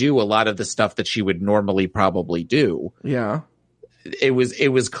couldn't do a lot of the stuff that she would normally probably do. Yeah. It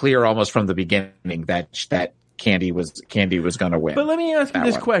was clear almost from the beginning that Candy was going to win. But let me ask you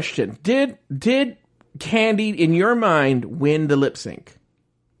this question. Did Candy, in your mind, win the lip sync?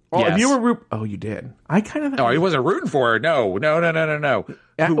 Oh, yes. If you were you did. I kind of. No, I wasn't rooting for her. No. We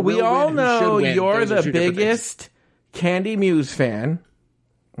all know you're the biggest Candy Muse fan.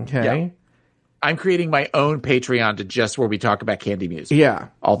 Okay. Yeah. I'm creating my own Patreon where we talk about Candy Muse. Yeah.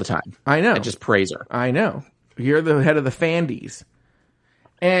 All the time. I know. And just praise her. I know. You're the head of the Fandies.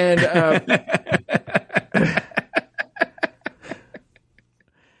 And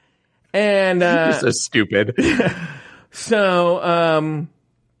you're so stupid.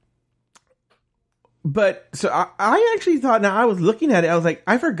 But I actually thought, now I was looking at it, I was like,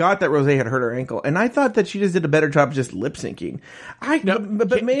 I forgot that Rosé had hurt her ankle, and I thought that she just did a better job of just lip syncing.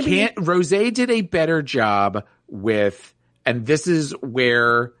 Rosé did a better job with, and this is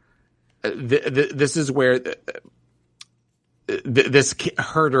where this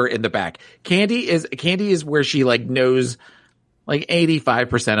hurt her in the back. Candy is where she like knows like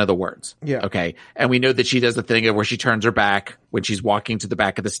 85% of the words. Yeah. Okay. And we know that she does the thing of where she turns her back when she's walking to the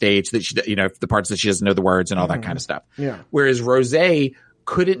back of the stage, that she, the parts that she doesn't know the words and all that kind of stuff. Yeah. Whereas Rosé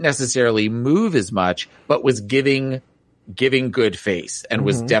couldn't necessarily move as much, but was giving good face and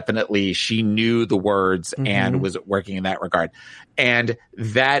was definitely, she knew the words and was working in that regard. And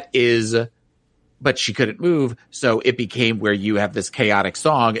that is but she couldn't move. So it became where you have this chaotic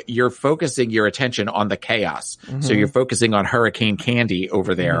song. You're focusing your attention on the chaos. So you're focusing on Hurricane Candy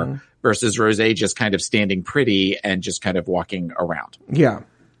over there versus Rosé just kind of standing pretty and just kind of walking around. Yeah.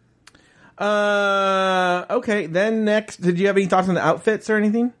 Okay. Then next, did you have any thoughts on the outfits or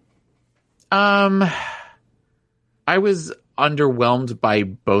anything? I was underwhelmed by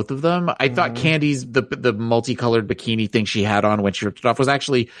both of them. I thought Candy's the multicolored bikini thing she had on when she ripped it off was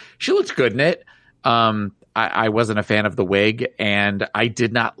actually, she looked good in it. I wasn't a fan of the wig, and I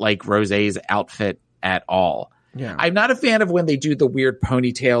did not like Rosé's outfit at all. Yeah. I'm not a fan of when they do the weird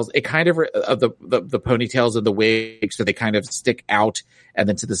ponytails. It kind of the ponytails of the wig, so they kind of stick out and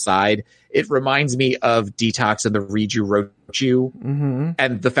then to the side. It reminds me of Detox and the Riju Rochu,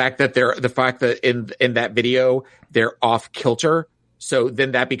 and the fact that in that video they're off kilter. So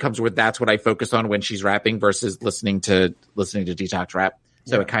then that becomes that's what I focus on when she's rapping versus listening to Detox rap.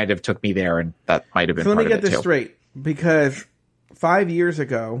 So it kind of took me there, and that might have been. So let part me of get this too. straight, because 5 years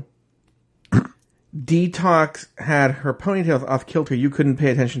ago, Detox had her ponytails off kilter. You couldn't pay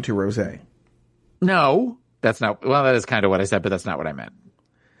attention to Rosé. No, that's not. Well, that is kind of what I said, but that's not what I meant.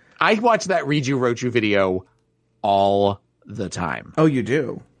 I watch that Riju Rochu video all the time. Oh, you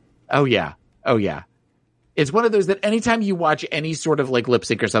do? Oh yeah. It's one of those that anytime you watch any sort of like lip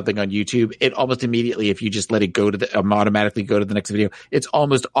sync or something on YouTube, it almost immediately, if you just let it go to automatically go to the next video, it's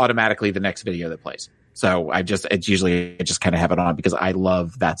almost automatically the next video that plays. So I just kind of have it on because I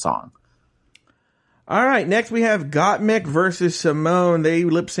love that song. All right, next we have Gottmik versus Simone. They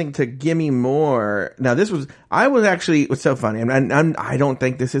lip sync to "Gimme More." Now it was so funny, and I don't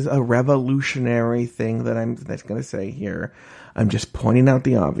think this is a revolutionary thing that's going to say here. I'm just pointing out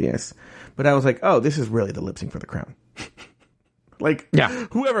the obvious. But I was like, oh, this is really the lip sync for the crown. Like,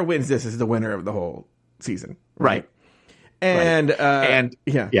 whoever wins this is the winner of the whole season. Right. And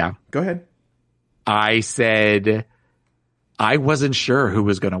yeah. Go ahead. I said I wasn't sure who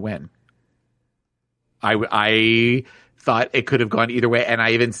was going to win. I thought it could have gone either way. And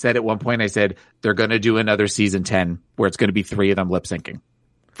I even said at one point, I said, they're going to do another season 10 where it's going to be 3 of them lip syncing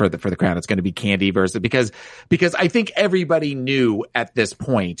for the crown. It's going to be Candy versus, because I think everybody knew at this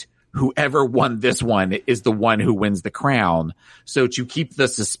point, whoever won this one is the one who wins the crown. So to keep the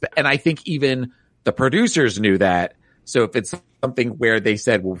suspense, and I think even the producers knew that. So if it's something where they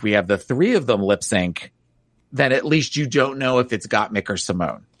said, well, if we have the 3 of them lip sync, then at least you don't know if it's Gottmik or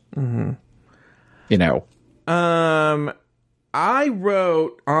Simone. Mm-hmm. You know, I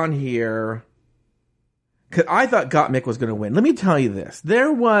wrote on here because I thought Gottmik was going to win. Let me tell you this: there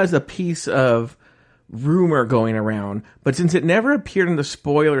was a piece of rumor going around, but since it never appeared in the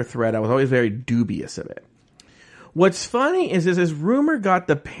spoiler thread, I was always very dubious of it. What's funny is this rumor got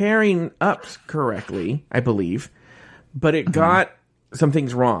the pairing ups correctly, I believe, but it got some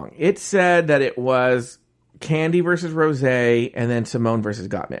things wrong. It said that it was Candy versus Rosé and then Simone versus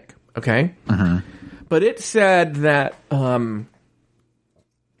Gottmik. Okay? But it said that on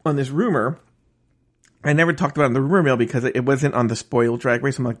this rumor, I never talked about it in the rumor mill because it wasn't on the spoiled Drag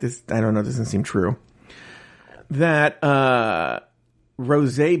Race. I'm like, this, I don't know, doesn't seem true. That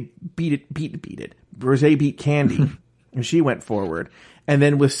Rosé beat it. Rosé beat Candy, and she went forward. And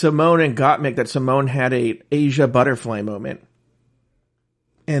then with Simone and Gottmik, that Simone had a Asia butterfly moment,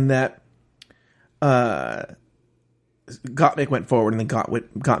 and that Gottmik went forward, and then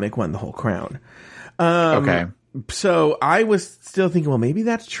Gottmik won the whole crown. okay. So I was still thinking, well, maybe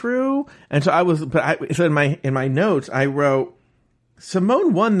that's true. And so so in my notes, I wrote,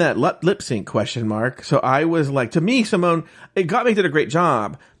 Simone won that lip sync ? So I was like, to me, Gottmik did a great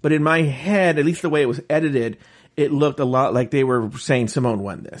job, but in my head, at least the way it was edited, it looked a lot like they were saying Simone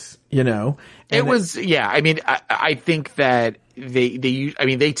won this, you know? And I mean, I think that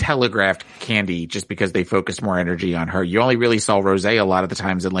they telegraphed Candy just because they focused more energy on her. You only really saw Rosé a lot of the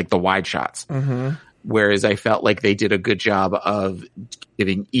times in like the wide shots. Whereas I felt like they did a good job of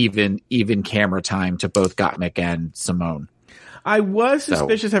giving even camera time to both Gottmik and Simone. I was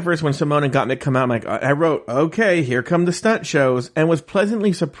suspicious at first when Simone and Gottmik come out. I'm like, I wrote, okay, here come the stunt shows, and was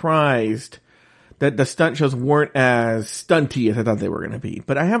pleasantly surprised that the stunt shows weren't as stunty as I thought they were going to be.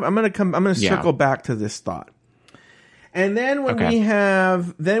 But I'm going to circle back to this thought. And then we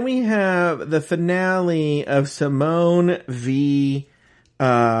have the finale of Simone v.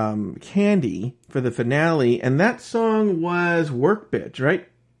 Candy for the finale, and that song was Work Bitch, right?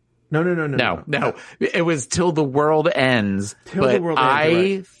 No. It was Till the World Ends.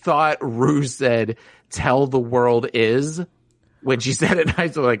 I thought Rouge said Tell the World Is when she said it. I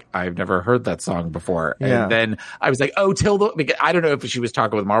was like, I've never heard that song before. Yeah. And then I was like, oh, because I don't know if she was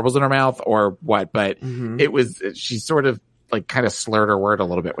talking with marbles in her mouth or what, but it was, she sort of like kind of slurred her word a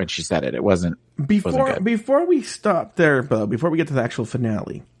little bit when she said it. It wasn't good. Before we stop there, Bo, before we get to the actual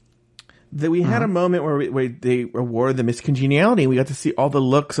finale, that we had a moment where they awarded the Miss Congeniality, and we got to see all the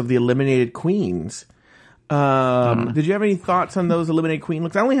looks of the eliminated queens. Did you have any thoughts on those eliminated queen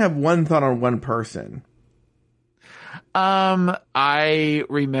looks? I only have one thought on one person. I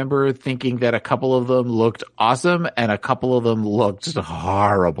remember thinking that a couple of them looked awesome and a couple of them looked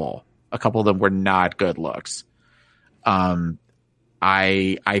horrible. A couple of them were not good looks. I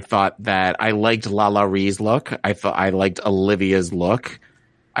thought that I liked LaLa Ri's look. I liked Olivia's look.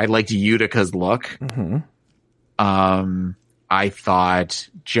 I liked Utica's look. I thought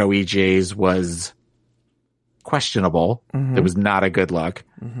Joey J's was questionable. It was not a good look.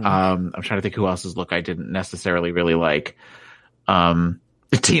 I'm trying to think who else's look I didn't necessarily really like.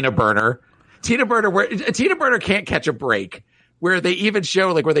 Tina Burner can't catch a break, where they even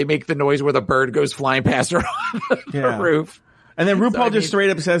show like where they make the noise where the bird goes flying past her on the roof. And then RuPaul just straight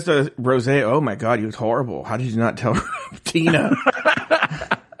up says to Rose, "Oh my God, you was horrible. How did you not tell Tina?"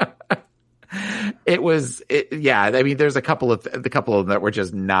 Yeah. I mean, there's a couple of them that were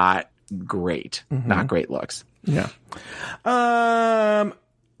just not great, not great looks. Yeah.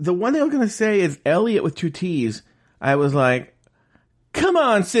 The one thing I was going to say is Elliot with 2 T's. I was like, come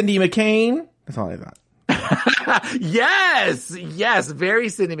on, Cindy McCain. That's all I thought. Yes, very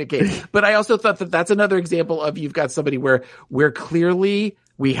Cindy McCain. But I also thought that that's another example of you've got somebody where clearly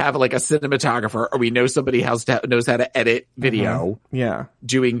we have like a cinematographer, or we know somebody knows how to edit video. Yeah.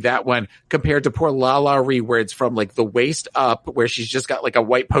 Doing that one compared to poor LaLa Ri, where it's from like the waist up, where she's just got like a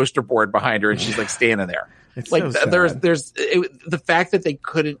white poster board behind her and she's like standing there. It's like so sad. there's the fact that they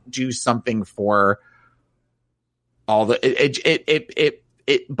couldn't do something for all the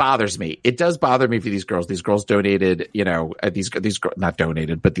it bothers me. It does bother me for these girls. These girls donated, these not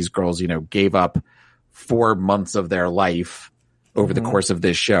donated, but these girls, gave up 4 months of their life over the course of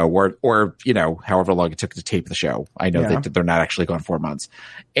this show, or however long it took to tape the show. I know that they're not actually gone 4 months.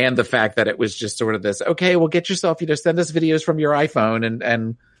 And the fact that it was just sort of this, okay, well, get yourself, send us videos from your iPhone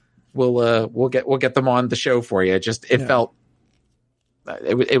and we'll get them on the show for you. It felt,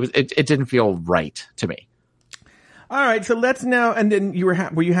 it didn't feel right to me. All right, so let's now. And then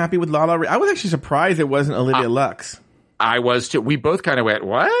were you happy with LaLa Ri? I was actually surprised it wasn't Olivia Lux. I was too. We both kind of went,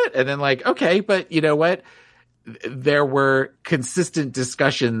 what? And then like, okay, but you know what? There were consistent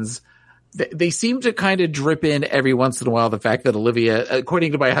discussions. They seem to kind of drip in every once in a while. The fact that Olivia,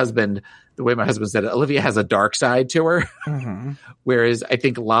 according to my husband, the way my husband said it, Olivia has a dark side to her. Whereas I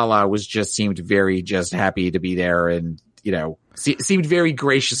think LaLa seemed very just happy to be there, and seemed very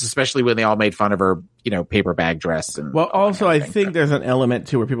gracious, especially when they all made fun of her, paper bag dress. And well, also I think there's an element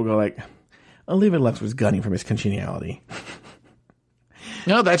to where people go like, Olivia Lux was gunning for Miss Congeniality.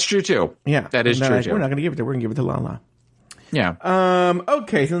 No, that's true too. Yeah, that is true too. We're not going to give it to her. We're going to give it to LaLa. Yeah.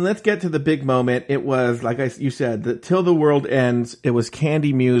 Okay, so let's get to the big moment. It was, like you said, Till the World Ends. It was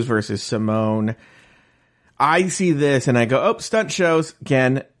Candy Muse versus Simone. I see this and I go, oh, stunt shows.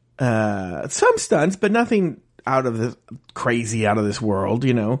 Again, some stunts, but nothing out of this world,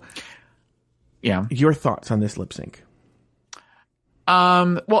 Yeah. Your thoughts on this lip sync?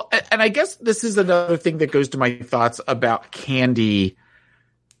 Well, and I guess this is another thing that goes to my thoughts about Candy.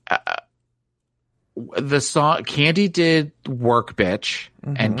 The song Candy did Work Bitch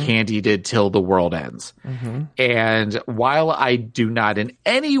and Candy did Till the World Ends. And while I do not in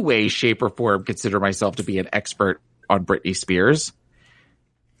any way, shape, or form consider myself to be an expert on Britney Spears,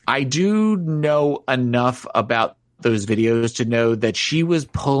 I do know enough about those videos to know that she was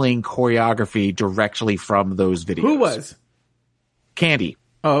pulling choreography directly from those videos. Who was? Candy.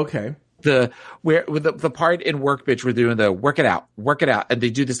 Oh, okay. The part in Work Bitch we're doing the work it out, and they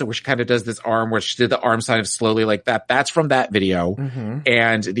do this where she kind of does this arm where she did the arm sign of slowly like that. That's from that video.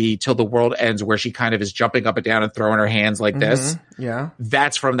 And the Till the World Ends where she kind of is jumping up and down and throwing her hands like this. Yeah,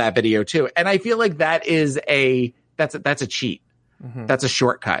 that's from that video too. And I feel like that's a cheat. That's a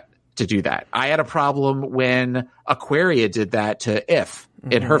shortcut to do that. I had a problem when Aquaria did that to If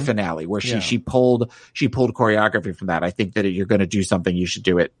in her finale where she pulled choreography from that. I think that if you're going to do something, you should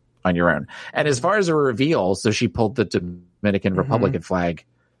do it on your own. And as far as a reveal, so she pulled the Dominican Republic flag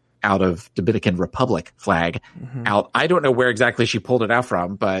out. I don't know where exactly she pulled it out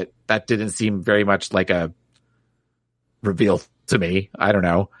from, but that didn't seem very much like a reveal to me. I don't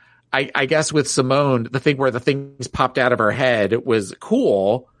know. I guess with Simone, the thing where the things popped out of her head was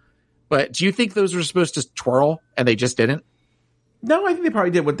cool, but do you think those were supposed to twirl and they just didn't? No, I think they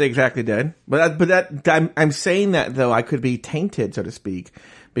probably did what they exactly did. But I'm saying that though I could be tainted, so to speak,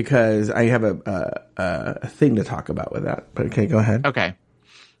 because I have a thing to talk about with that. But okay, go ahead. Okay.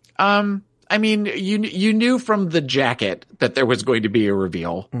 I mean, you knew from the jacket that there was going to be a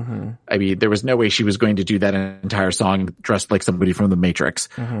reveal. Mm-hmm. I mean, there was no way she was going to do that entire song dressed like somebody from The Matrix.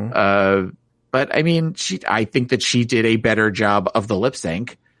 Mm-hmm. But I mean, I think that she did a better job of the lip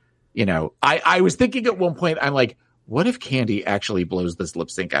sync. You know, I was thinking at one point, I'm like, what if Candy actually blows this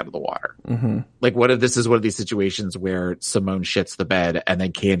lip sync out of the water? Mm-hmm. Like, what if this is one of these situations where Simone shits the bed and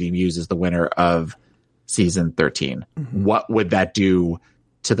then Candy Muse is the winner of season 13? Mm-hmm. What would that do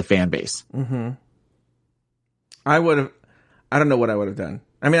to the fan base? Mm-hmm. I don't know what I would have done.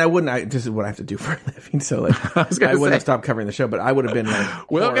 I mean, I wouldn't. This is what I have to do for a living. So, like, I wouldn't have stopped covering the show, but I would have been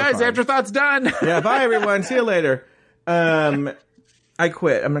like, well, horrified. guys, Afterthoughts done. Yeah, bye, everyone. See you later. I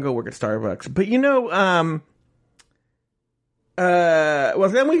quit. I'm going to go work at Starbucks. But, well,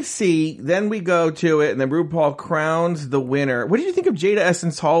 then we go to it, and then RuPaul crowns the winner. What did you think of Jada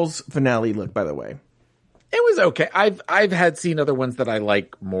Essence Hall's finale look, by the way? It was okay. I've seen other ones that I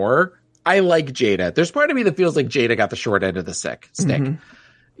like more. I like Jada. There's part of me that feels like Jada got the short end of the stick. Mm-hmm.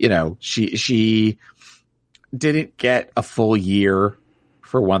 You know, she didn't get a full year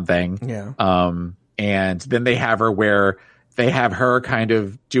for one thing. Yeah. And then they have her kind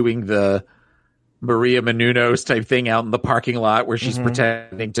of doing the Maria Menounos type thing out in the parking lot where she's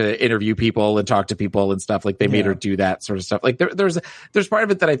pretending to interview people and talk to people and stuff. Like they made her do that sort of stuff. Like there's part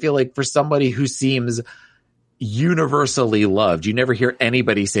of it that I feel like for somebody who seems universally loved, you never hear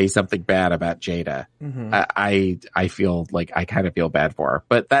anybody say something bad about Jada. Mm-hmm. I feel like I kind of feel bad for her.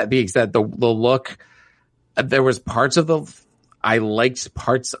 But that being said, the look, there was I liked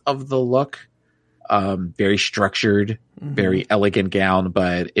parts of the look. Very structured, very elegant gown,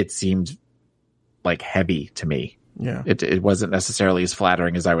 but it seemed like heavy to me. Yeah. It wasn't necessarily as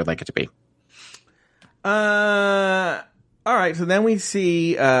flattering as I would like it to be. All right, so then we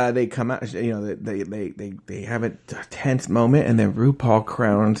see they come out, they have a tense moment, and then RuPaul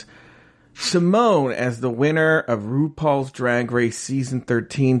crowns Simone as the winner of RuPaul's Drag Race season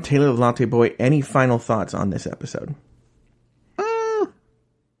 13. Taylor the Latte Boy, any final thoughts on this episode?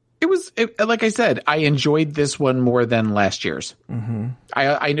 Like I said, I enjoyed this one more than last year's. Mm-hmm.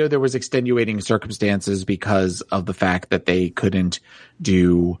 I know there was extenuating circumstances because of the fact that they couldn't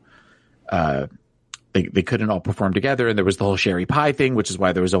do, they couldn't all perform together, and there was the whole Sherry Pie thing, which is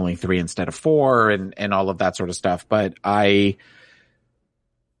why there was only 3 instead of 4, and all of that sort of stuff. But I'm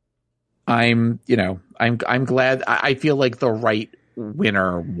glad. I feel like the right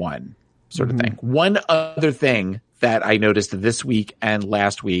winner won, sort of thing. One other thing that I noticed this week and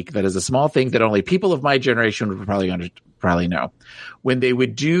last week that is a small thing that only people of my generation would probably know. When they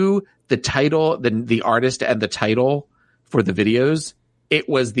would do the title, the artist and the title for the videos, it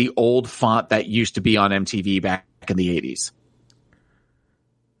was the old font that used to be on MTV back in the 80s.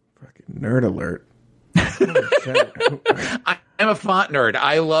 Fucking nerd alert. I'm a font nerd.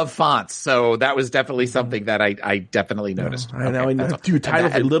 I love fonts. So that was definitely something that I definitely noticed. I know. Dude,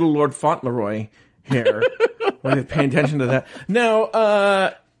 titles like Little Lord Fauntleroy here. Wasn't paying attention to that. Now,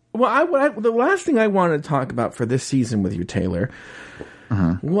 the last thing I wanted to talk about for this season with you, Taylor,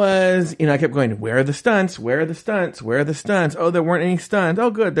 was, I kept going, where are the stunts? Where are the stunts? Where are the stunts? Oh, there weren't any stunts.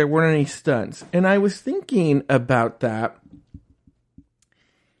 Oh, good, there weren't any stunts. And I was thinking about that.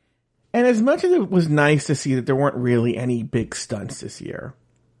 And as much as it was nice to see that there weren't really any big stunts this year,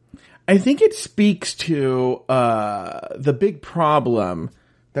 I think it speaks to the big problem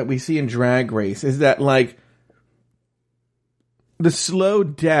that we see in Drag Race is that, like, the slow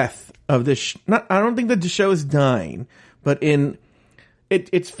death of this. I don't think that the show is dying, but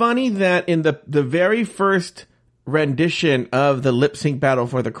it's funny that in the very first rendition of the lip sync battle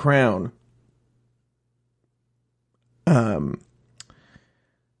for the crown,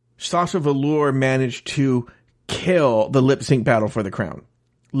 Sasha Velour managed to kill the lip sync battle for the crown,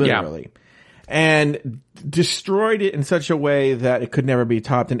 literally, and destroyed it in such a way that it could never be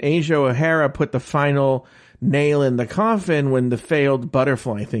topped. And Asia O'Hara put the final nail in the coffin when the failed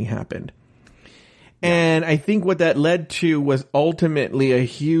butterfly thing happened. And I think what that led to was ultimately a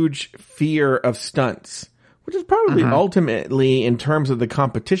huge fear of stunts, which is probably ultimately, in terms of the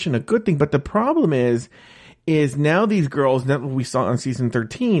competition, a good thing. But the problem is now these girls, that what we saw on season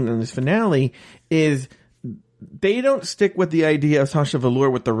 13 in this finale, is they don't stick with the idea of Sasha Velour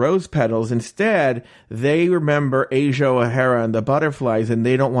with the rose petals. Instead, they remember Asia O'Hara and the butterflies, and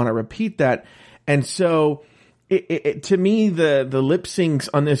they don't want to repeat that. And so, to me, the lip syncs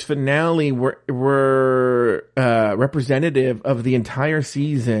on this finale were representative of the entire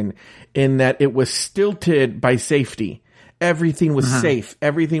season, in that it was stilted by safety. everything was safe.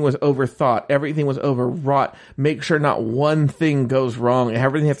 Everything was overthought. Everything was overwrought. Make sure not one thing goes wrong.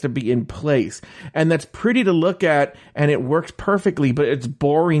 Everything has to be in place. And that's pretty to look at, and it works perfectly, but it's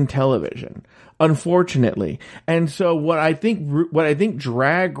boring television, unfortunately. And so what I think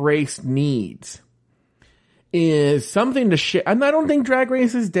Drag Race needs is something to share. I don't think Drag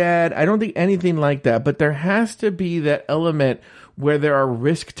Race is dead. I don't think anything like that, but there has to be that element where there are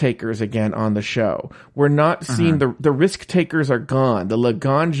risk takers again on the show. We're not seeing the risk takers are gone. The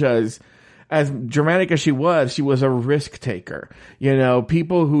Laganjas, as dramatic as she was a risk taker. You know,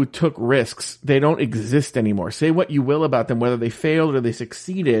 people who took risks, they don't exist anymore. Say what you will about them, whether they failed or they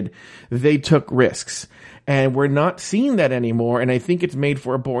succeeded, they took risks. And we're not seeing that anymore, and I think it's made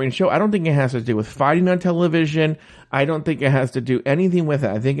for a boring show. I don't think it has to do with fighting on television. I don't think it has to do anything with it.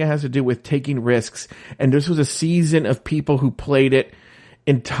 I think it has to do with taking risks. And this was a season of people who played it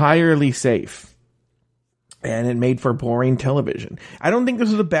entirely safe. And it made for boring television. I don't think this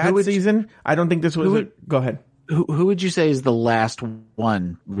was a bad season. I don't think this was go ahead. Who would you say is the last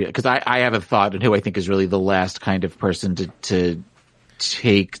one? Because I have a thought on who I think is really the last kind of person to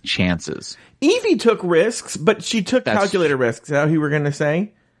take chances. Evie took risks, but she took calculated risks. Is that what you were going to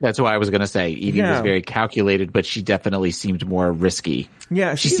say? That's what I was going to say. Evie was very calculated, but she definitely seemed more risky.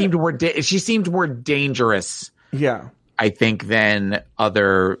 Yeah, she seemed more dangerous. Yeah, I think than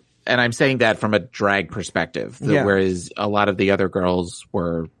other, and I'm saying that from a drag perspective. Whereas a lot of the other girls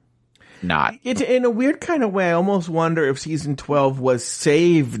were not. It's in a weird kind of way. I almost wonder if season 12 was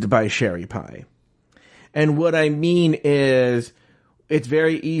saved by Sherry Pie. And what I mean is, it's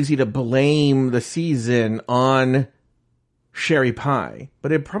very easy to blame the season on Sherry Pie,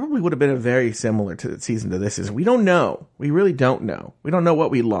 but it probably would have been a very similar to the season to this. We don't know. We really don't know. We don't know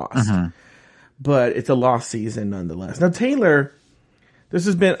what we lost, but it's a lost season nonetheless. Now, Taylor, this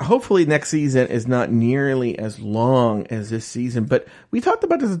has been, hopefully next season is not nearly as long as this season, but we talked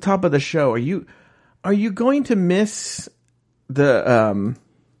about this at the top of the show. Are you going to miss the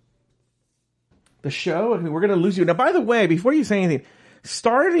show? I mean, we're going to lose you. Now, by the way, before you say anything,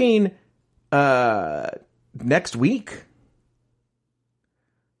 starting next week,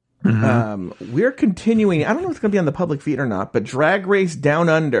 we're continuing. I don't know if it's going to be on the public feed or not, but Drag Race Down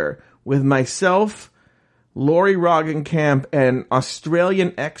Under with myself, Lori Roggenkamp, and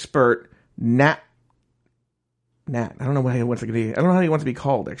Australian expert Nat. I don't know what he wants to be. I don't know how he wants to be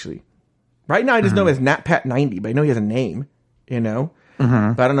called, actually. Right now, I just know him as NatPat90, but I know he has a name, you know?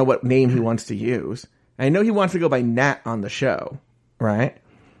 But I don't know what name he wants to use. I know he wants to go by Nat on the show, right?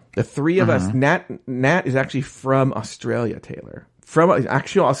 The three of us. Nat is actually from Australia, Taylor. From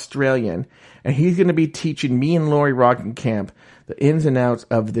actual Australian. And he's going to be teaching me and Lori Roggenkamp the ins and outs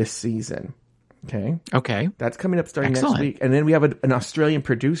of this season. Okay. That's coming up starting next week. And then we have an Australian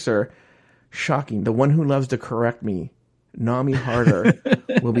producer, shocking, the one who loves to correct me, Nami Harder,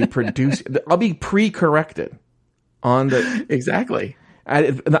 will be producing. I'll be pre-corrected on the... Exactly.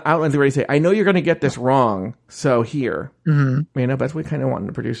 The outlines already say, I know you're going to get this wrong, so here. You know, that's what we kind of want in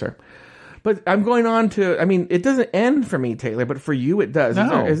a producer. But I'm going on to, I mean, it doesn't end for me, Taylor, but for you it does.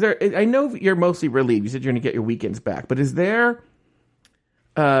 No. Is there, I know you're mostly relieved. You said you're going to get your weekends back, but is there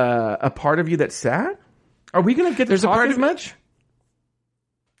a part of you that's sad? Are we going to get to talk as much?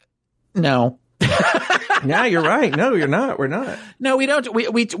 No. Yeah, you're right. No, you're not. We're not. No, we don't.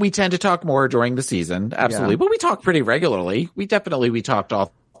 We tend to talk more during the season. Absolutely. Yeah. But we talk pretty regularly. We talked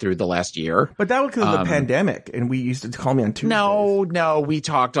all through the last year. But that was because of the pandemic, and we used to call me on Tuesdays. No, we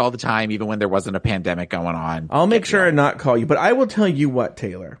talked all the time, even when there wasn't a pandemic going on. I'll make sure and not call you. But I will tell you what,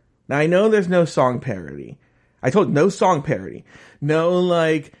 Taylor. Now, I know there's no song parody. I told no song parody. No,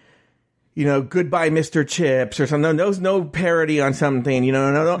 like... You know, Goodbye Mr. Chips or something. No parody on something. You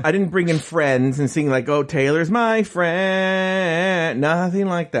know, no. I didn't bring in Friends and sing like, oh, Taylor's my friend. Nothing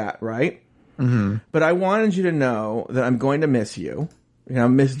like that, right? But I wanted you to know that I'm going to miss you. You know, I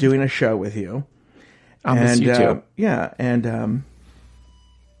miss doing a show with you. I'll miss you too. Yeah, and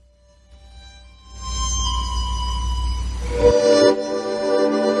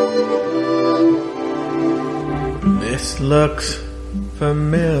this looks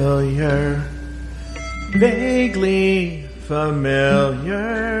familiar, vaguely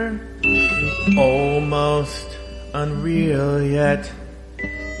familiar, almost unreal yet.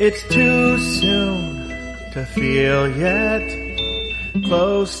 It's too soon to feel yet,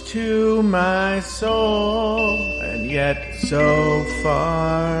 close to my soul, and yet so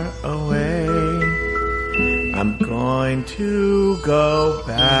far away. I'm going to go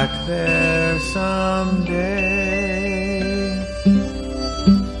back there someday.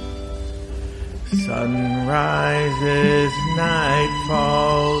 Sun rises, night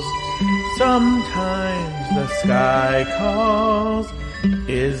falls, Sometimes the sky calls.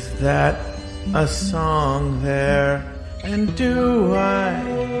 Is that a song there? And do I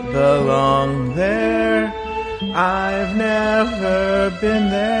belong there? I've never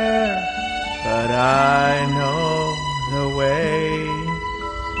been there, but I know the way.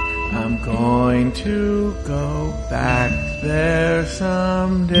 I'm going to go back there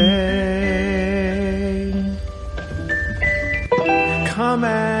someday. Come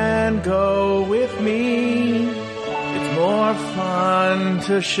and go with me. It's more fun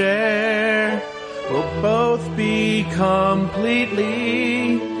to share. We'll both be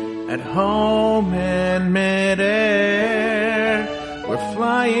completely at home in midair. We're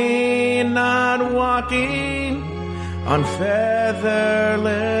flying, not walking, on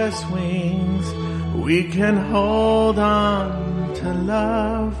featherless wings. We can hold on to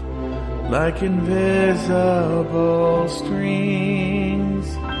love like invisible strings.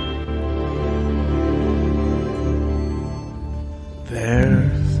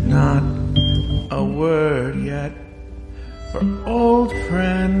 There's not a word yet for old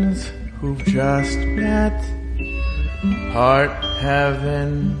friends who've just met. Part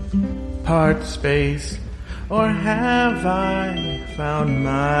heaven, part space, or have I found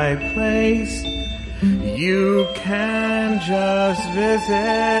my place? You can just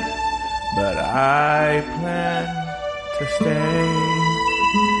visit, but I plan to stay.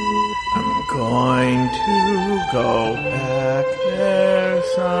 I'm going to go back there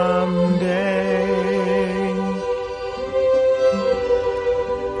someday.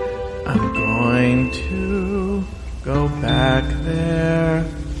 I'm going to go back there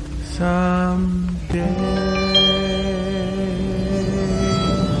someday.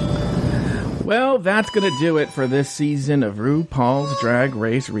 Well, that's going to do it for this season of RuPaul's Drag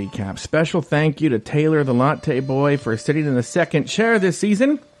Race Recap. Special thank you to Taylor the Latte Boy for sitting in the second chair this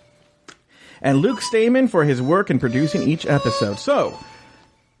season, and Luke Stamen for his work in producing each episode. So,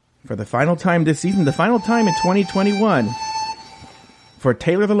 for the final time this season, the final time in 2021, for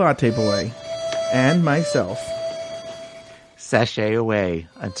Taylor the Latte Boy and myself, sashay away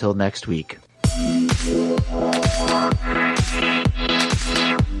until next week.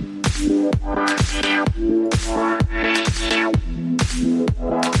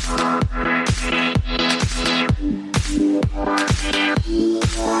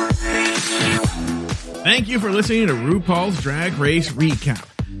 Thank you for listening to RuPaul's Drag Race Recap.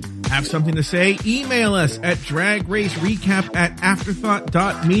 Have something to say? Email us at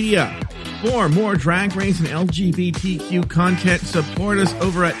dragracerecap@afterthought.media. For more Drag Race and LGBTQ content, support us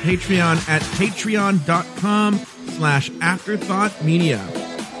over at Patreon at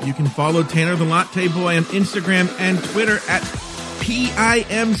patreon.com/afterthoughtmedia. You can follow Taylor the Latte Boy on Instagram and Twitter at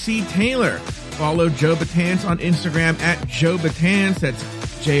PIMC Follow Joe Betance on Instagram at Joe Betance. That's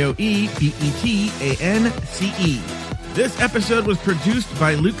JoeBetance. This episode was produced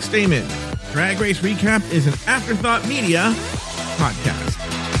by Luke Stamen. Drag Race Recap is an Afterthought Media podcast.